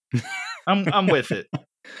 I'm with it.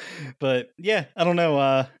 But yeah, I don't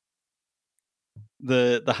know,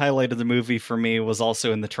 the highlight of the movie for me was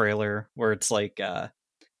also in the trailer, where it's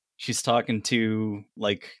she's talking to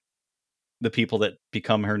the people that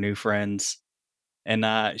become her new friends,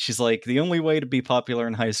 and she's like, the only way to be popular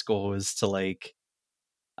in high school is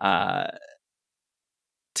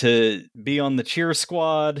to be on the cheer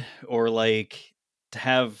squad, or to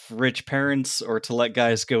have rich parents, or to let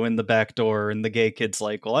guys go in the back door. And the gay kid's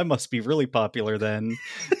like, well, I must be really popular then.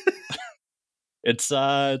 It's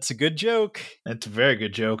a good joke. It's a very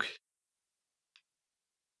good joke.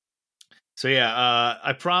 So yeah,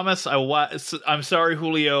 I promise I'm sorry,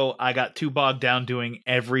 Julio. I got too bogged down doing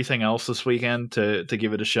everything else this weekend to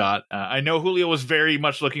give it a shot. I know Julio was very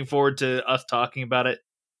much looking forward to us talking about it.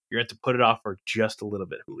 You're going to have to put it off for just a little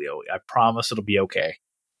bit, Julio. I promise it'll be okay.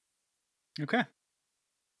 Okay.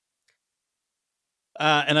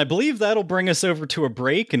 And I believe that'll bring us over to a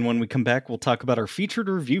break. And when we come back, we'll talk about our featured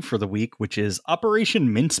review for the week, which is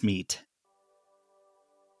Operation Mincemeat.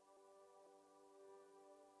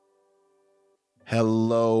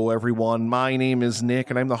 Hello, everyone. My name is Nick,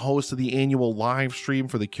 and I'm the host of the annual live stream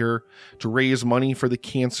for The Cure to raise money for the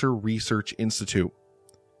Cancer Research Institute.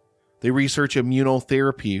 They research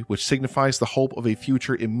immunotherapy, which signifies the hope of a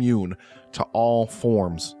future immune to all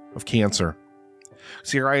forms of cancer.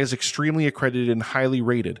 CRI is extremely accredited and highly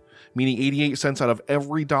rated, meaning 88 cents out of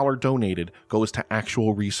every dollar donated goes to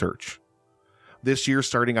actual research. This year,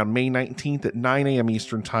 starting on May 19th at 9 a.m.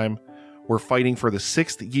 Eastern Time, we're fighting for the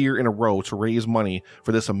 6th year in a row to raise money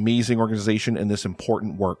for this amazing organization and this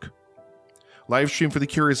important work. Livestream for The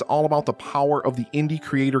Cure is all about the power of the indie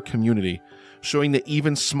creator community, showing that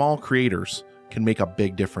even small creators can make a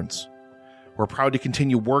big difference. We're proud to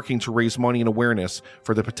continue working to raise money and awareness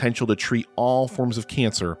for the potential to treat all forms of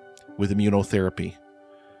cancer with immunotherapy.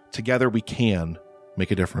 Together we can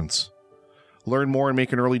make a difference. Learn more and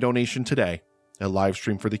make an early donation today at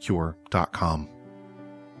livestreamforthecure.com.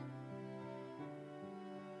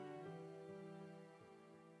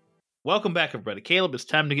 Welcome back, everybody. Caleb, it's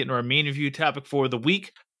time to get into our main review topic for the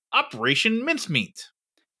week, Operation Mincemeat.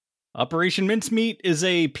 Operation Mincemeat is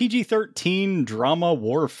a PG-13 drama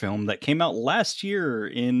war film that came out last year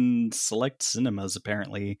in select cinemas,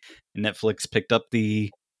 apparently. And Netflix picked up the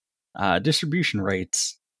distribution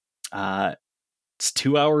rights. It's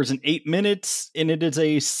 2 hours and 8 minutes, and it is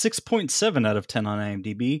a 6.7 out of 10 on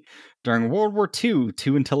IMDb. During World War II,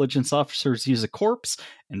 2 intelligence officers use a corpse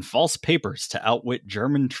and false papers to outwit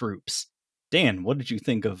German troops. Dan, what did you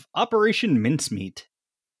think of Operation Mincemeat?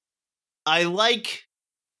 I like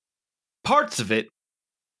parts of it.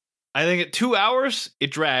 I think at 2 hours,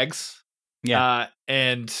 it drags. Yeah.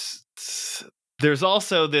 And there's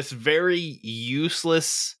also this very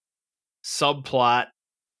useless subplot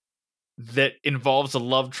that involves a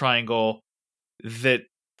love triangle that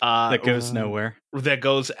goes nowhere. That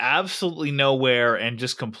goes absolutely nowhere and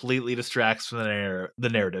just completely distracts from the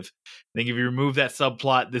narrative. I think if you remove that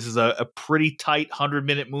subplot, this is a pretty tight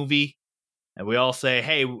 100-minute movie. And we all say,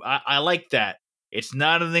 hey, I like that. It's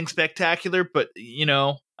not anything spectacular, but, you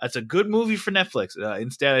know, it's a good movie for Netflix.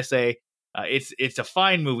 Instead, I say it's a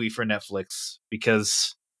fine movie for Netflix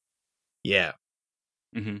because, yeah.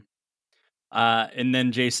 Mm-hmm. And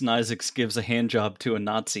then Jason Isaacs gives a handjob to a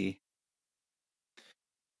Nazi.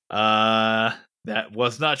 That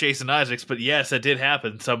was not Jason Isaacs, but yes, it did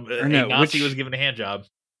happen. A Nazi was given a handjob.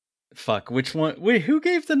 Fuck, which one? Wait, who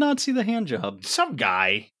gave the Nazi the handjob? Some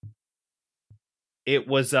guy. It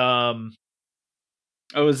was Oh,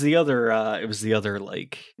 it was the other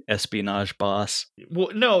like espionage boss. Well,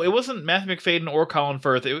 no, it wasn't Matthew McFadden or Colin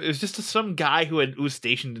Firth. It was just some guy who was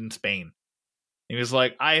stationed in Spain. He was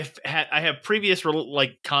like, I have previous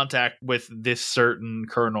contact with this certain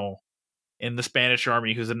colonel in the Spanish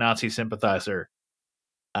army who's a Nazi sympathizer,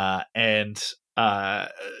 but I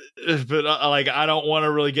don't want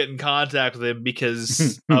to really get in contact with him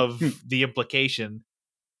because of the implication.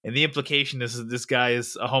 And the implication is that this guy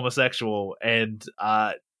is a homosexual, and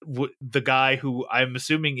the guy who I'm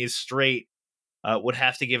assuming is straight would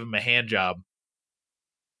have to give him a handjob.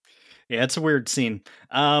 Yeah, it's a weird scene.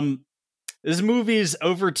 This movie is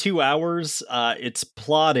over 2 hours. It's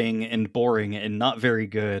plotting and boring and not very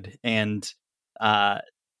good. And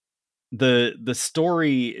the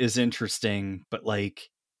story is interesting, but like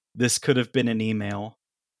this could have been an email.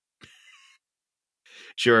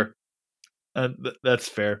 Sure. That's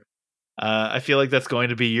fair. I feel like that's going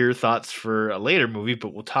to be your thoughts for a later movie,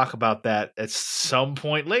 but we'll talk about that at some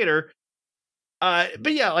point later.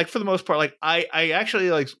 But yeah, like for the most part, like I actually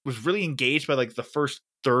like was really engaged by like the first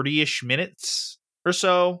 30-ish minutes or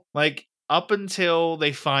so, like up until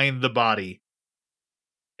they find the body.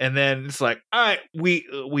 And then it's like, all right,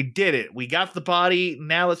 we did it. We got the body.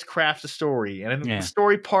 Now let's craft a story. And the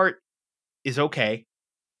story part is okay.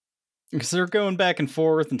 Because they're going back and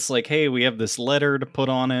forth. And it's like, hey, we have this letter to put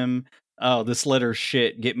on him. Oh, this letter's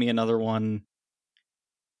shit. Get me another one.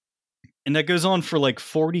 And that goes on for like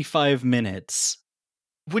 45 minutes.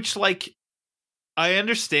 Which, like, I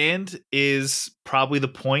understand is probably the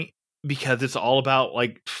point because it's all about,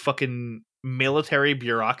 like, fucking military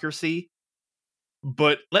bureaucracy.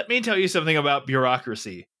 But let me tell you something about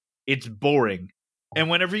bureaucracy. It's boring. And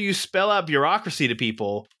whenever you spell out bureaucracy to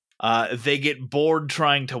people, they get bored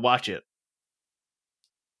trying to watch it.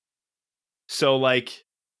 So like,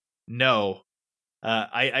 no.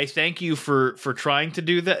 I thank you for trying to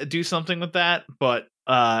do something with that, but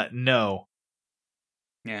no.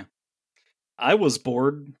 Yeah. I was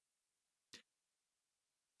bored.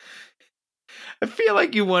 I feel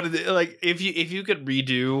like you wanted to, like, if you could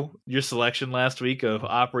redo your selection last week of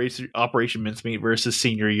Operation Mincemeat versus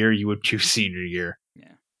Senior Year, you would choose Senior Year.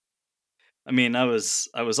 Yeah. I mean, I was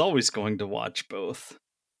always going to watch both.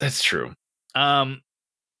 That's true. So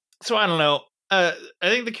I don't know. I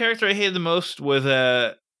think the character I hated the most was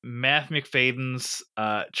Math McFadden's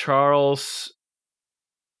Charles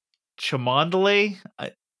Cholmondeley.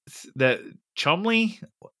 That Chumley.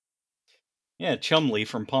 Yeah, Chumley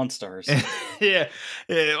from Pawn Stars. yeah,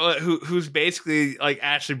 who's basically, like,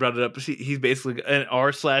 Ashley brought it up. He's basically an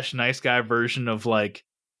r/nice guy version of like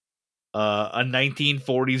a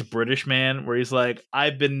 1940s British man, where he's like,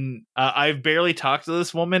 I've barely talked to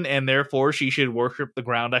this woman, and therefore she should worship the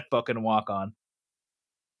ground I fucking walk on.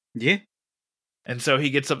 Yeah. And so he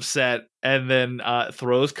gets upset and then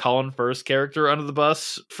throws Colin Firth's character under the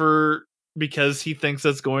bus because he thinks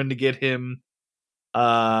that's going to get him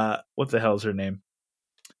what the hell's her name?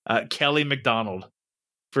 Kelly MacDonald,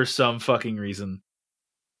 for some fucking reason.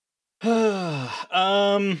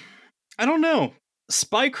 I don't know.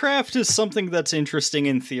 Spycraft is something that's interesting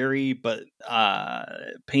in theory, but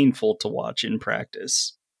painful to watch in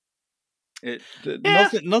practice.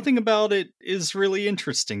 Nothing about it is really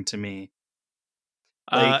interesting to me.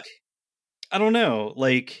 Like, I don't know.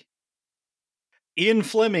 Like, Ian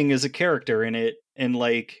Fleming is a character in it, and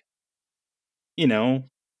like, you know,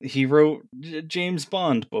 he wrote James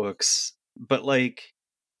Bond books, but like,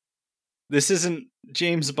 this isn't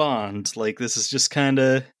James Bond. Like, this is just kind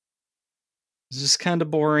of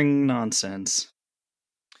boring nonsense.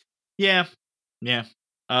 Yeah.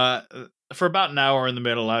 For about an hour in the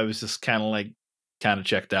middle, I was just kind of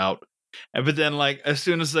checked out. But then, like, as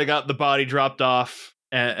soon as I got the body dropped off,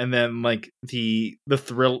 and then like the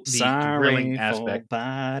thrilling aspect,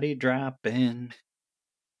 body dropping,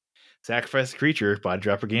 sacrifice the creature, body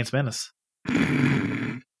drop against menace.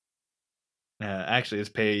 Actually, it's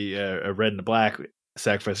pay a red and a black,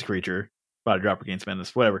 sacrifice the creature, body drop against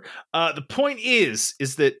menace, whatever. The point is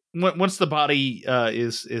that once the body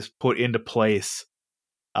is put into place,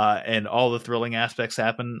 and all the thrilling aspects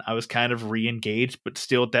happen, I was kind of re-engaged, but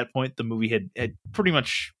still at that point the movie had pretty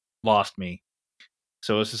much lost me.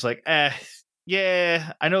 So it's just like,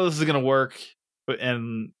 yeah, I know this is gonna work,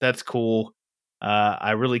 and that's cool.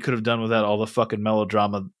 I really could have done without all the fucking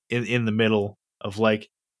melodrama in the middle of like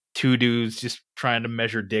two dudes just trying to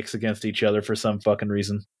measure dicks against each other for some fucking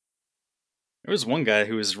reason. There was one guy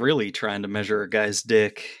who was really trying to measure a guy's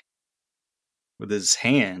dick with his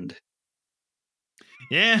hand.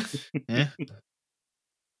 Yeah.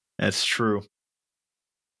 That's true.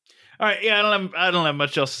 All right, yeah, I don't have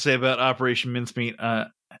much else to say about Operation Mincemeat. I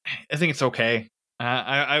think it's okay.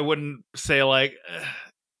 I wouldn't say like,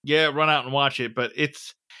 yeah, run out and watch it, but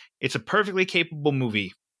it's a perfectly capable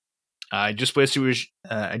movie. I just wish it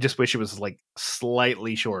was like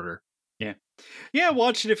slightly shorter. Yeah,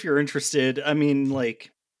 watch it if you're interested. I mean, like,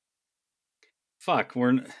 fuck,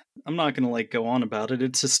 I'm not gonna like go on about it.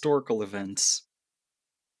 It's historical events.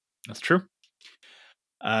 That's true.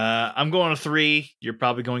 I'm going a 3. You're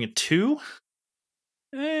probably going a 2.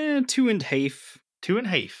 2.5.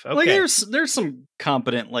 2.5. Okay. Like, there's some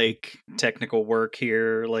competent like technical work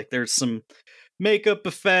here. Like, there's some makeup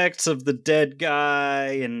effects of the dead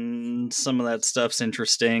guy, and some of that stuff's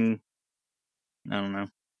interesting. I don't know.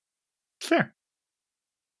 Fair.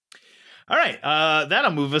 All right.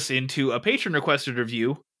 That'll move us into a patron requested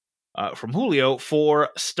review from Julio for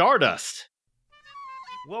Stardust.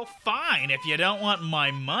 Well, fine, if you don't want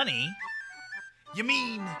my money. You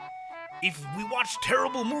mean, if we watch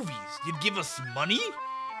terrible movies, you'd give us money?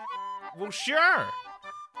 Well, sure.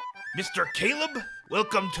 Mr. Caleb,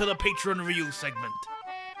 welcome to the Patron Review segment.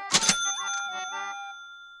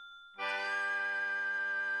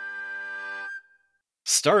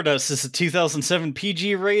 Stardust is a 2007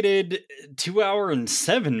 PG-rated 2 hour and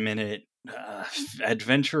 7 minute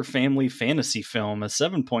adventure family fantasy film, a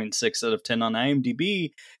 7.6 out of 10 on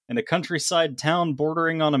IMDb. In a countryside town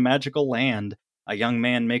bordering on a magical land, a young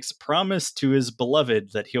man makes a promise to his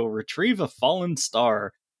beloved that he'll retrieve a fallen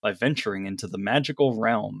star by venturing into the magical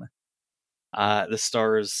realm. This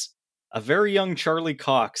stars a very young Charlie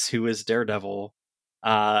Cox, who is Daredevil,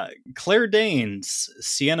 Claire Danes,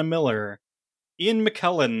 Sienna Miller, Ian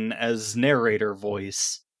McKellen as narrator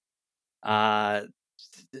voice, Robert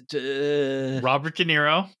De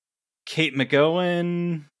Niro, Kate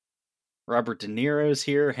McGowan, Robert De Niro's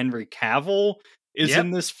here, Henry Cavill is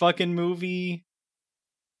in this fucking movie.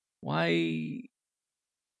 Why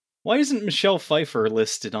isn't Michelle Pfeiffer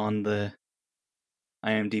listed on the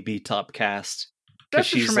IMDb top cast? Because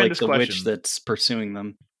That's a she's like tremendous the question. witch that's pursuing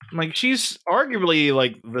them. Like, she's arguably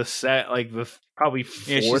like the probably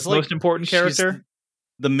Yeah, she's fourth like- most important she's character.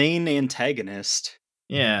 the main antagonist.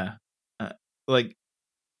 Yeah, like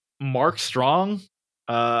Mark Strong.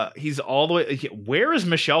 He's all the way. Where is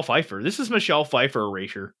Michelle Pfeiffer? This is Michelle Pfeiffer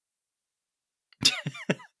erasure.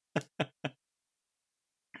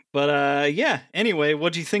 But yeah. Anyway,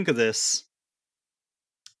 what'd you think of this?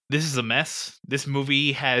 This is a mess. This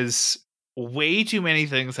movie has way too many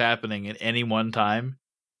things happening at any one time,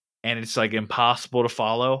 and it's like impossible to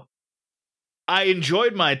follow. I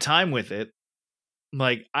enjoyed my time with it.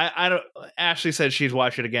 Like, I don't. Ashley said she'd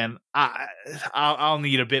watch it again. I'll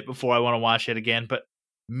need a bit before I want to watch it again, but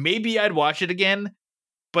maybe I'd watch it again.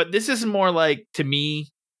 But this is more like, to me,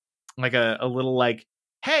 like a little like,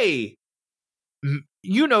 hey,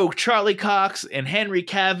 you know, Charlie Cox and Henry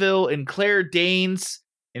Cavill and Claire Danes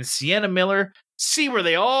and Sienna Miller. See where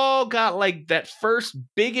they all got like that first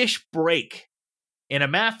biggish break in a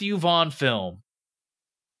Matthew Vaughn film.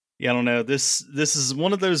 Yeah, I don't know. This is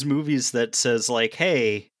one of those movies that says like,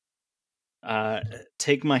 "Hey,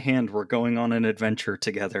 take my hand. We're going on an adventure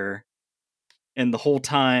together." And the whole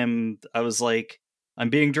time, I was like,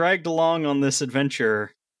 "I'm being dragged along on this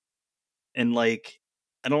adventure, and like,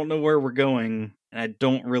 I don't know where we're going, and I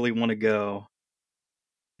don't really want to go."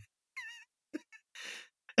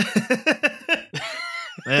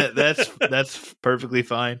 That's perfectly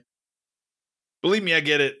fine. Believe me, I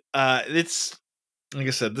get it. It's like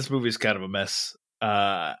I said, this movie is kind of a mess.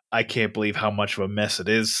 I can't believe how much of a mess it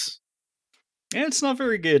is. Yeah, it's not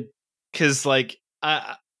very good. Because like I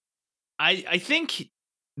think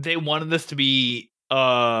they wanted this to be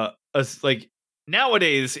like,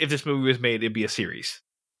 nowadays, if this movie was made, it'd be a series,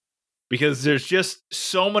 because there's just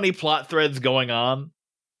so many plot threads going on.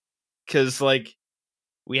 Because like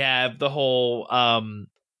we have the whole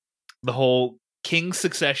King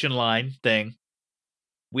succession line thing.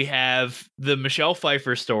 We have the Michelle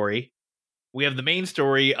Pfeiffer story. We have the main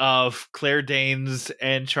story of Claire Danes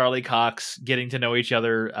and Charlie Cox getting to know each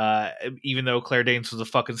other, even though Claire Danes was a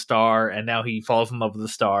fucking star, and now he falls in love with the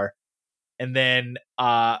star. And then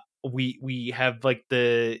we have like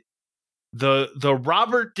the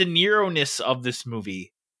Robert De Niro-ness of this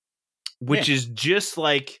movie, which is just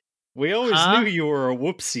like, We always knew you were a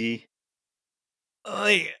whoopsie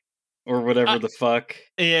or whatever the fuck.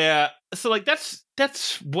 Yeah. So like that's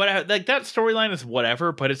what like that storyline is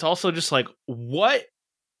whatever, but it's also just like, what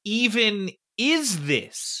even is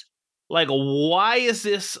this? Like, why is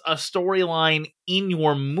this a storyline in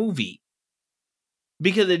your movie?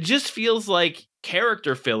 Because it just feels like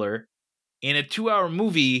character filler in a 2-hour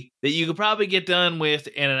movie that you could probably get done with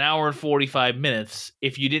in an hour and 45 minutes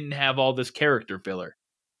if you didn't have all this character filler.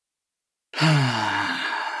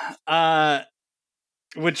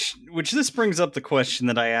 Which this brings up the question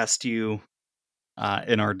that I asked you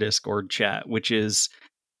in our Discord chat, which is,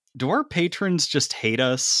 do our patrons just hate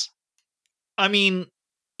us? I mean,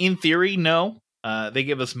 in theory, no. They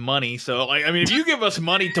give us money, so like, I mean, if you give us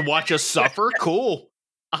money to watch us suffer, cool.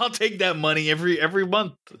 I'll take that money every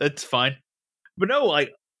month. That's fine. But no,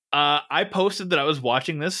 like, I posted that I was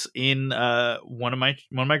watching this in one of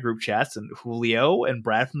my group chats, and Julio and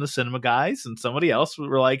Brad from the Cinema Guys and somebody else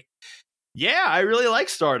were like, "Yeah, I really like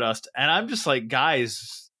Stardust," and I'm just like,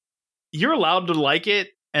 guys, you're allowed to like it,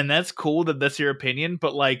 and that's cool that that's your opinion,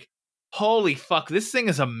 but like, holy fuck, this thing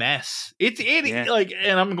is a mess. Like,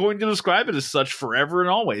 and I'm going to describe it as such forever and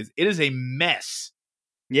always. It is a mess.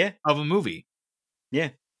 Yeah, of a movie. Yeah,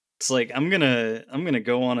 it's like I'm gonna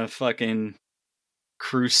go on a fucking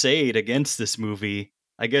crusade against this movie.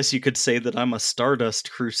 I guess you could say that I'm a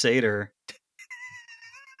Stardust crusader.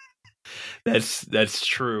 That's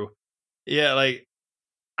true. Yeah, like,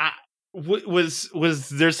 was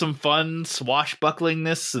there some fun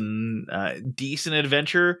swashbucklingness and decent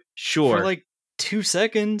adventure? Sure, for like 2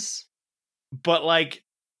 seconds. But like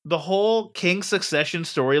the whole King Succession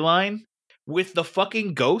storyline with the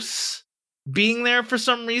fucking ghosts being there for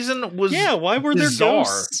some reason was why were bizarre. there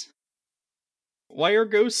ghosts? Why are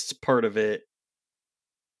ghosts part of it?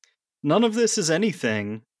 None of this is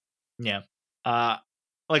anything. Yeah. Like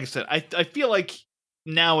I said, I feel like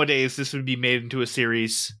nowadays this would be made into a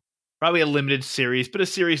series, probably a limited series, but a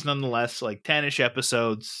series nonetheless, like 10-ish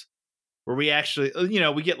episodes, where we actually,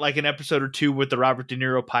 we get like an episode or two with the Robert De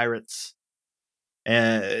Niro pirates.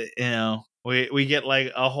 And, we get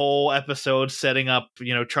like a whole episode setting up,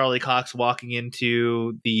 Charlie Cox walking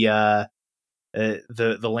into the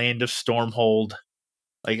land of Stormhold,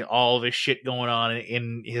 like all of his shit going on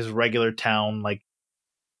in his regular town. Like,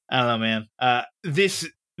 I don't know, man. This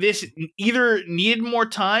either needed more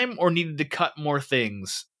time or needed to cut more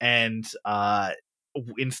things, and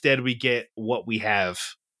instead we get what we have.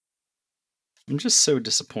 I'm just so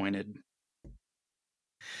disappointed.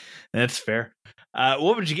 That's fair.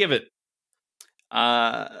 What would you give it?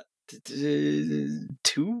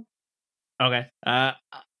 2. Okay.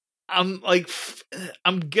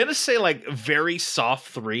 I'm gonna say like very soft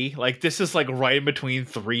 3. Like this is like right in between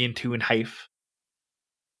 3 and 2.5.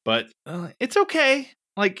 But it's okay.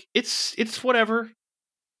 Like it's whatever.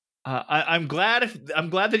 I'm glad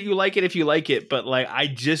that you like it if you like it, but like I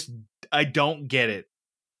don't get it.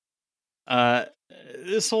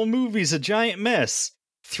 This whole movie's a giant mess.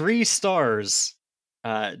 3 stars.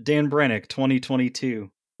 Dan Brennick, 2022.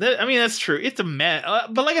 I mean, that's true. It's a mess,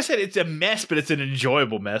 but like I said, it's a mess, but it's an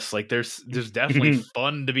enjoyable mess. Like there's definitely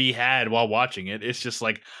fun to be had while watching it. It's just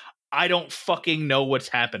like I don't fucking know what's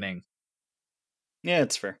happening. Yeah,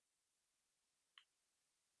 it's fair.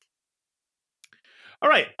 All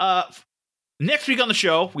right. Next week on the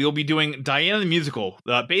show, we will be doing Diana the Musical.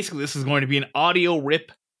 Basically, this is going to be an audio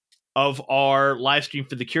rip of our live stream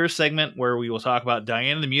for the Cure segment, where we will talk about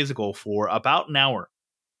Diana the Musical for about an hour.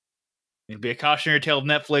 It'll be a cautionary tale of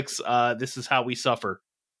Netflix. This is how we suffer.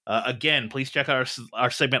 Again, please check out our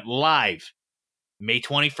segment live May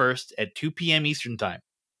 21st at 2 p.m. Eastern Time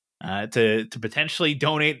to potentially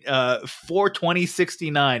donate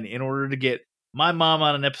 $420.69 in order to get my mom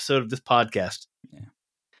on an episode of this podcast.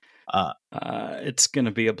 Yeah. It's going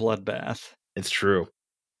to be a bloodbath. It's true.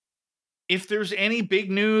 If there's any big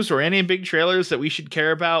news or any big trailers that we should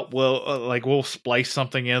care about, we'll splice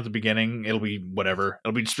something in at the beginning. It'll be whatever.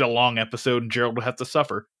 It'll be just a long episode, and Gerald will have to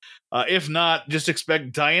suffer. If not, just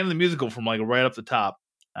expect Diana the Musical from like right up the top.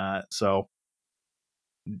 So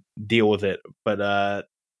deal with it. But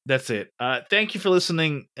that's it. Thank you for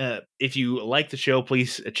listening. If you like the show,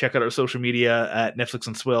 please check out our social media at Netflix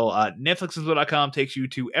and Swill. Netflixandswill.com takes you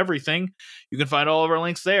to everything. You can find all of our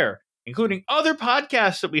links there, including other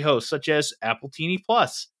podcasts that we host, such as Apple TV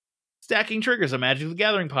Plus, Stacking Triggers, a Magic the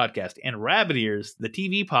Gathering podcast, and Rabbit Ears, the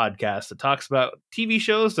TV podcast that talks about TV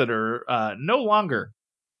shows that are no longer.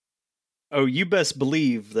 Oh, you best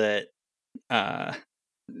believe that,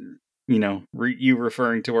 you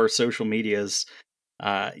referring to our social medias,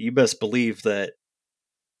 you best believe that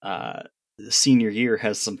Senior Year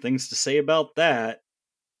has some things to say about that.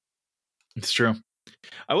 It's true.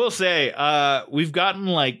 I will say, we've gotten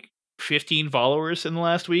like 15 followers in the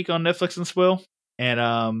last week on Netflix and Swill, and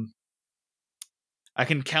I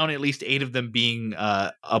can count at least 8 of them being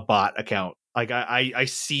a bot account. Like I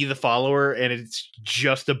see the follower and it's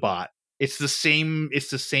just a bot. It's the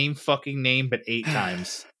same fucking name, but 8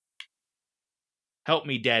 times. Help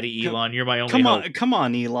me, Daddy Elon. You're my only hope. Come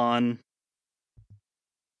on, Elon.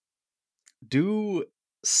 Do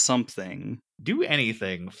something. Do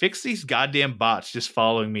anything. Fix these goddamn bots just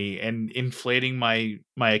following me and inflating my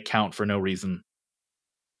account for no reason.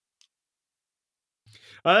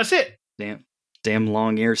 That's it. Damn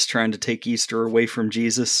long ears trying to take Easter away from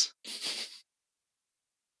Jesus.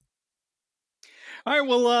 All right,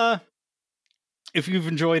 well, if you've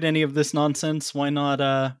enjoyed any of this nonsense, why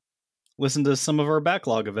not listen to some of our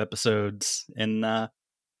backlog of episodes? And I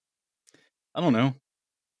don't know,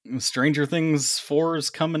 Stranger Things 4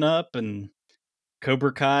 is coming up, and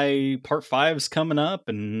Cobra Kai Part 5 is coming up,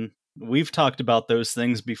 and we've talked about those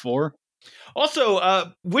things before.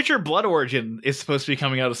 Also, Witcher Blood Origin is supposed to be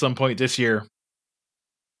coming out at some point this year.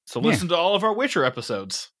 So listen to all of our Witcher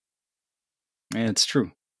episodes. Yeah, it's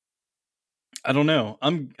true. I don't know.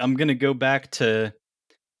 I'm gonna go back to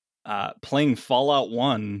playing Fallout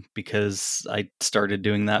 1 because I started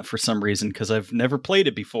doing that for some reason because I've never played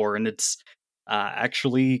it before, and it's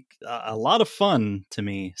actually a lot of fun to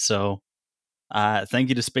me. So thank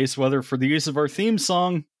you to Space Weather for the use of our theme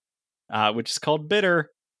song, which is called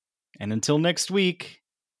Bitter. And until next week,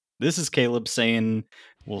 this is Caleb saying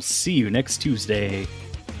we'll see you next Tuesday.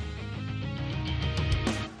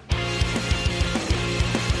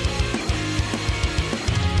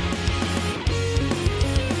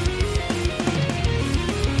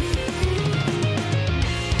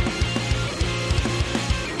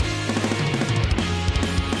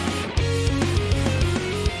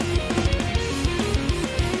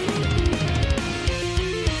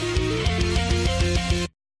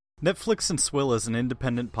 Netflix and Swill is an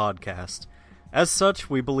independent podcast. As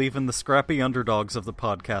such, we believe in the scrappy underdogs of the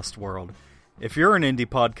podcast world. If you're an indie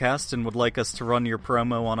podcast and would like us to run your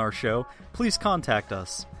promo on our show, please contact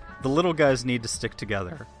us. The little guys need to stick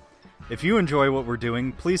together. If you enjoy what we're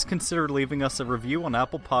doing, please consider leaving us a review on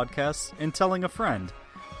Apple Podcasts and telling a friend.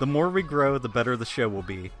 The more we grow, the better the show will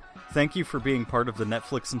be. Thank you for being part of the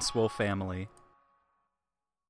Netflix and Swole family.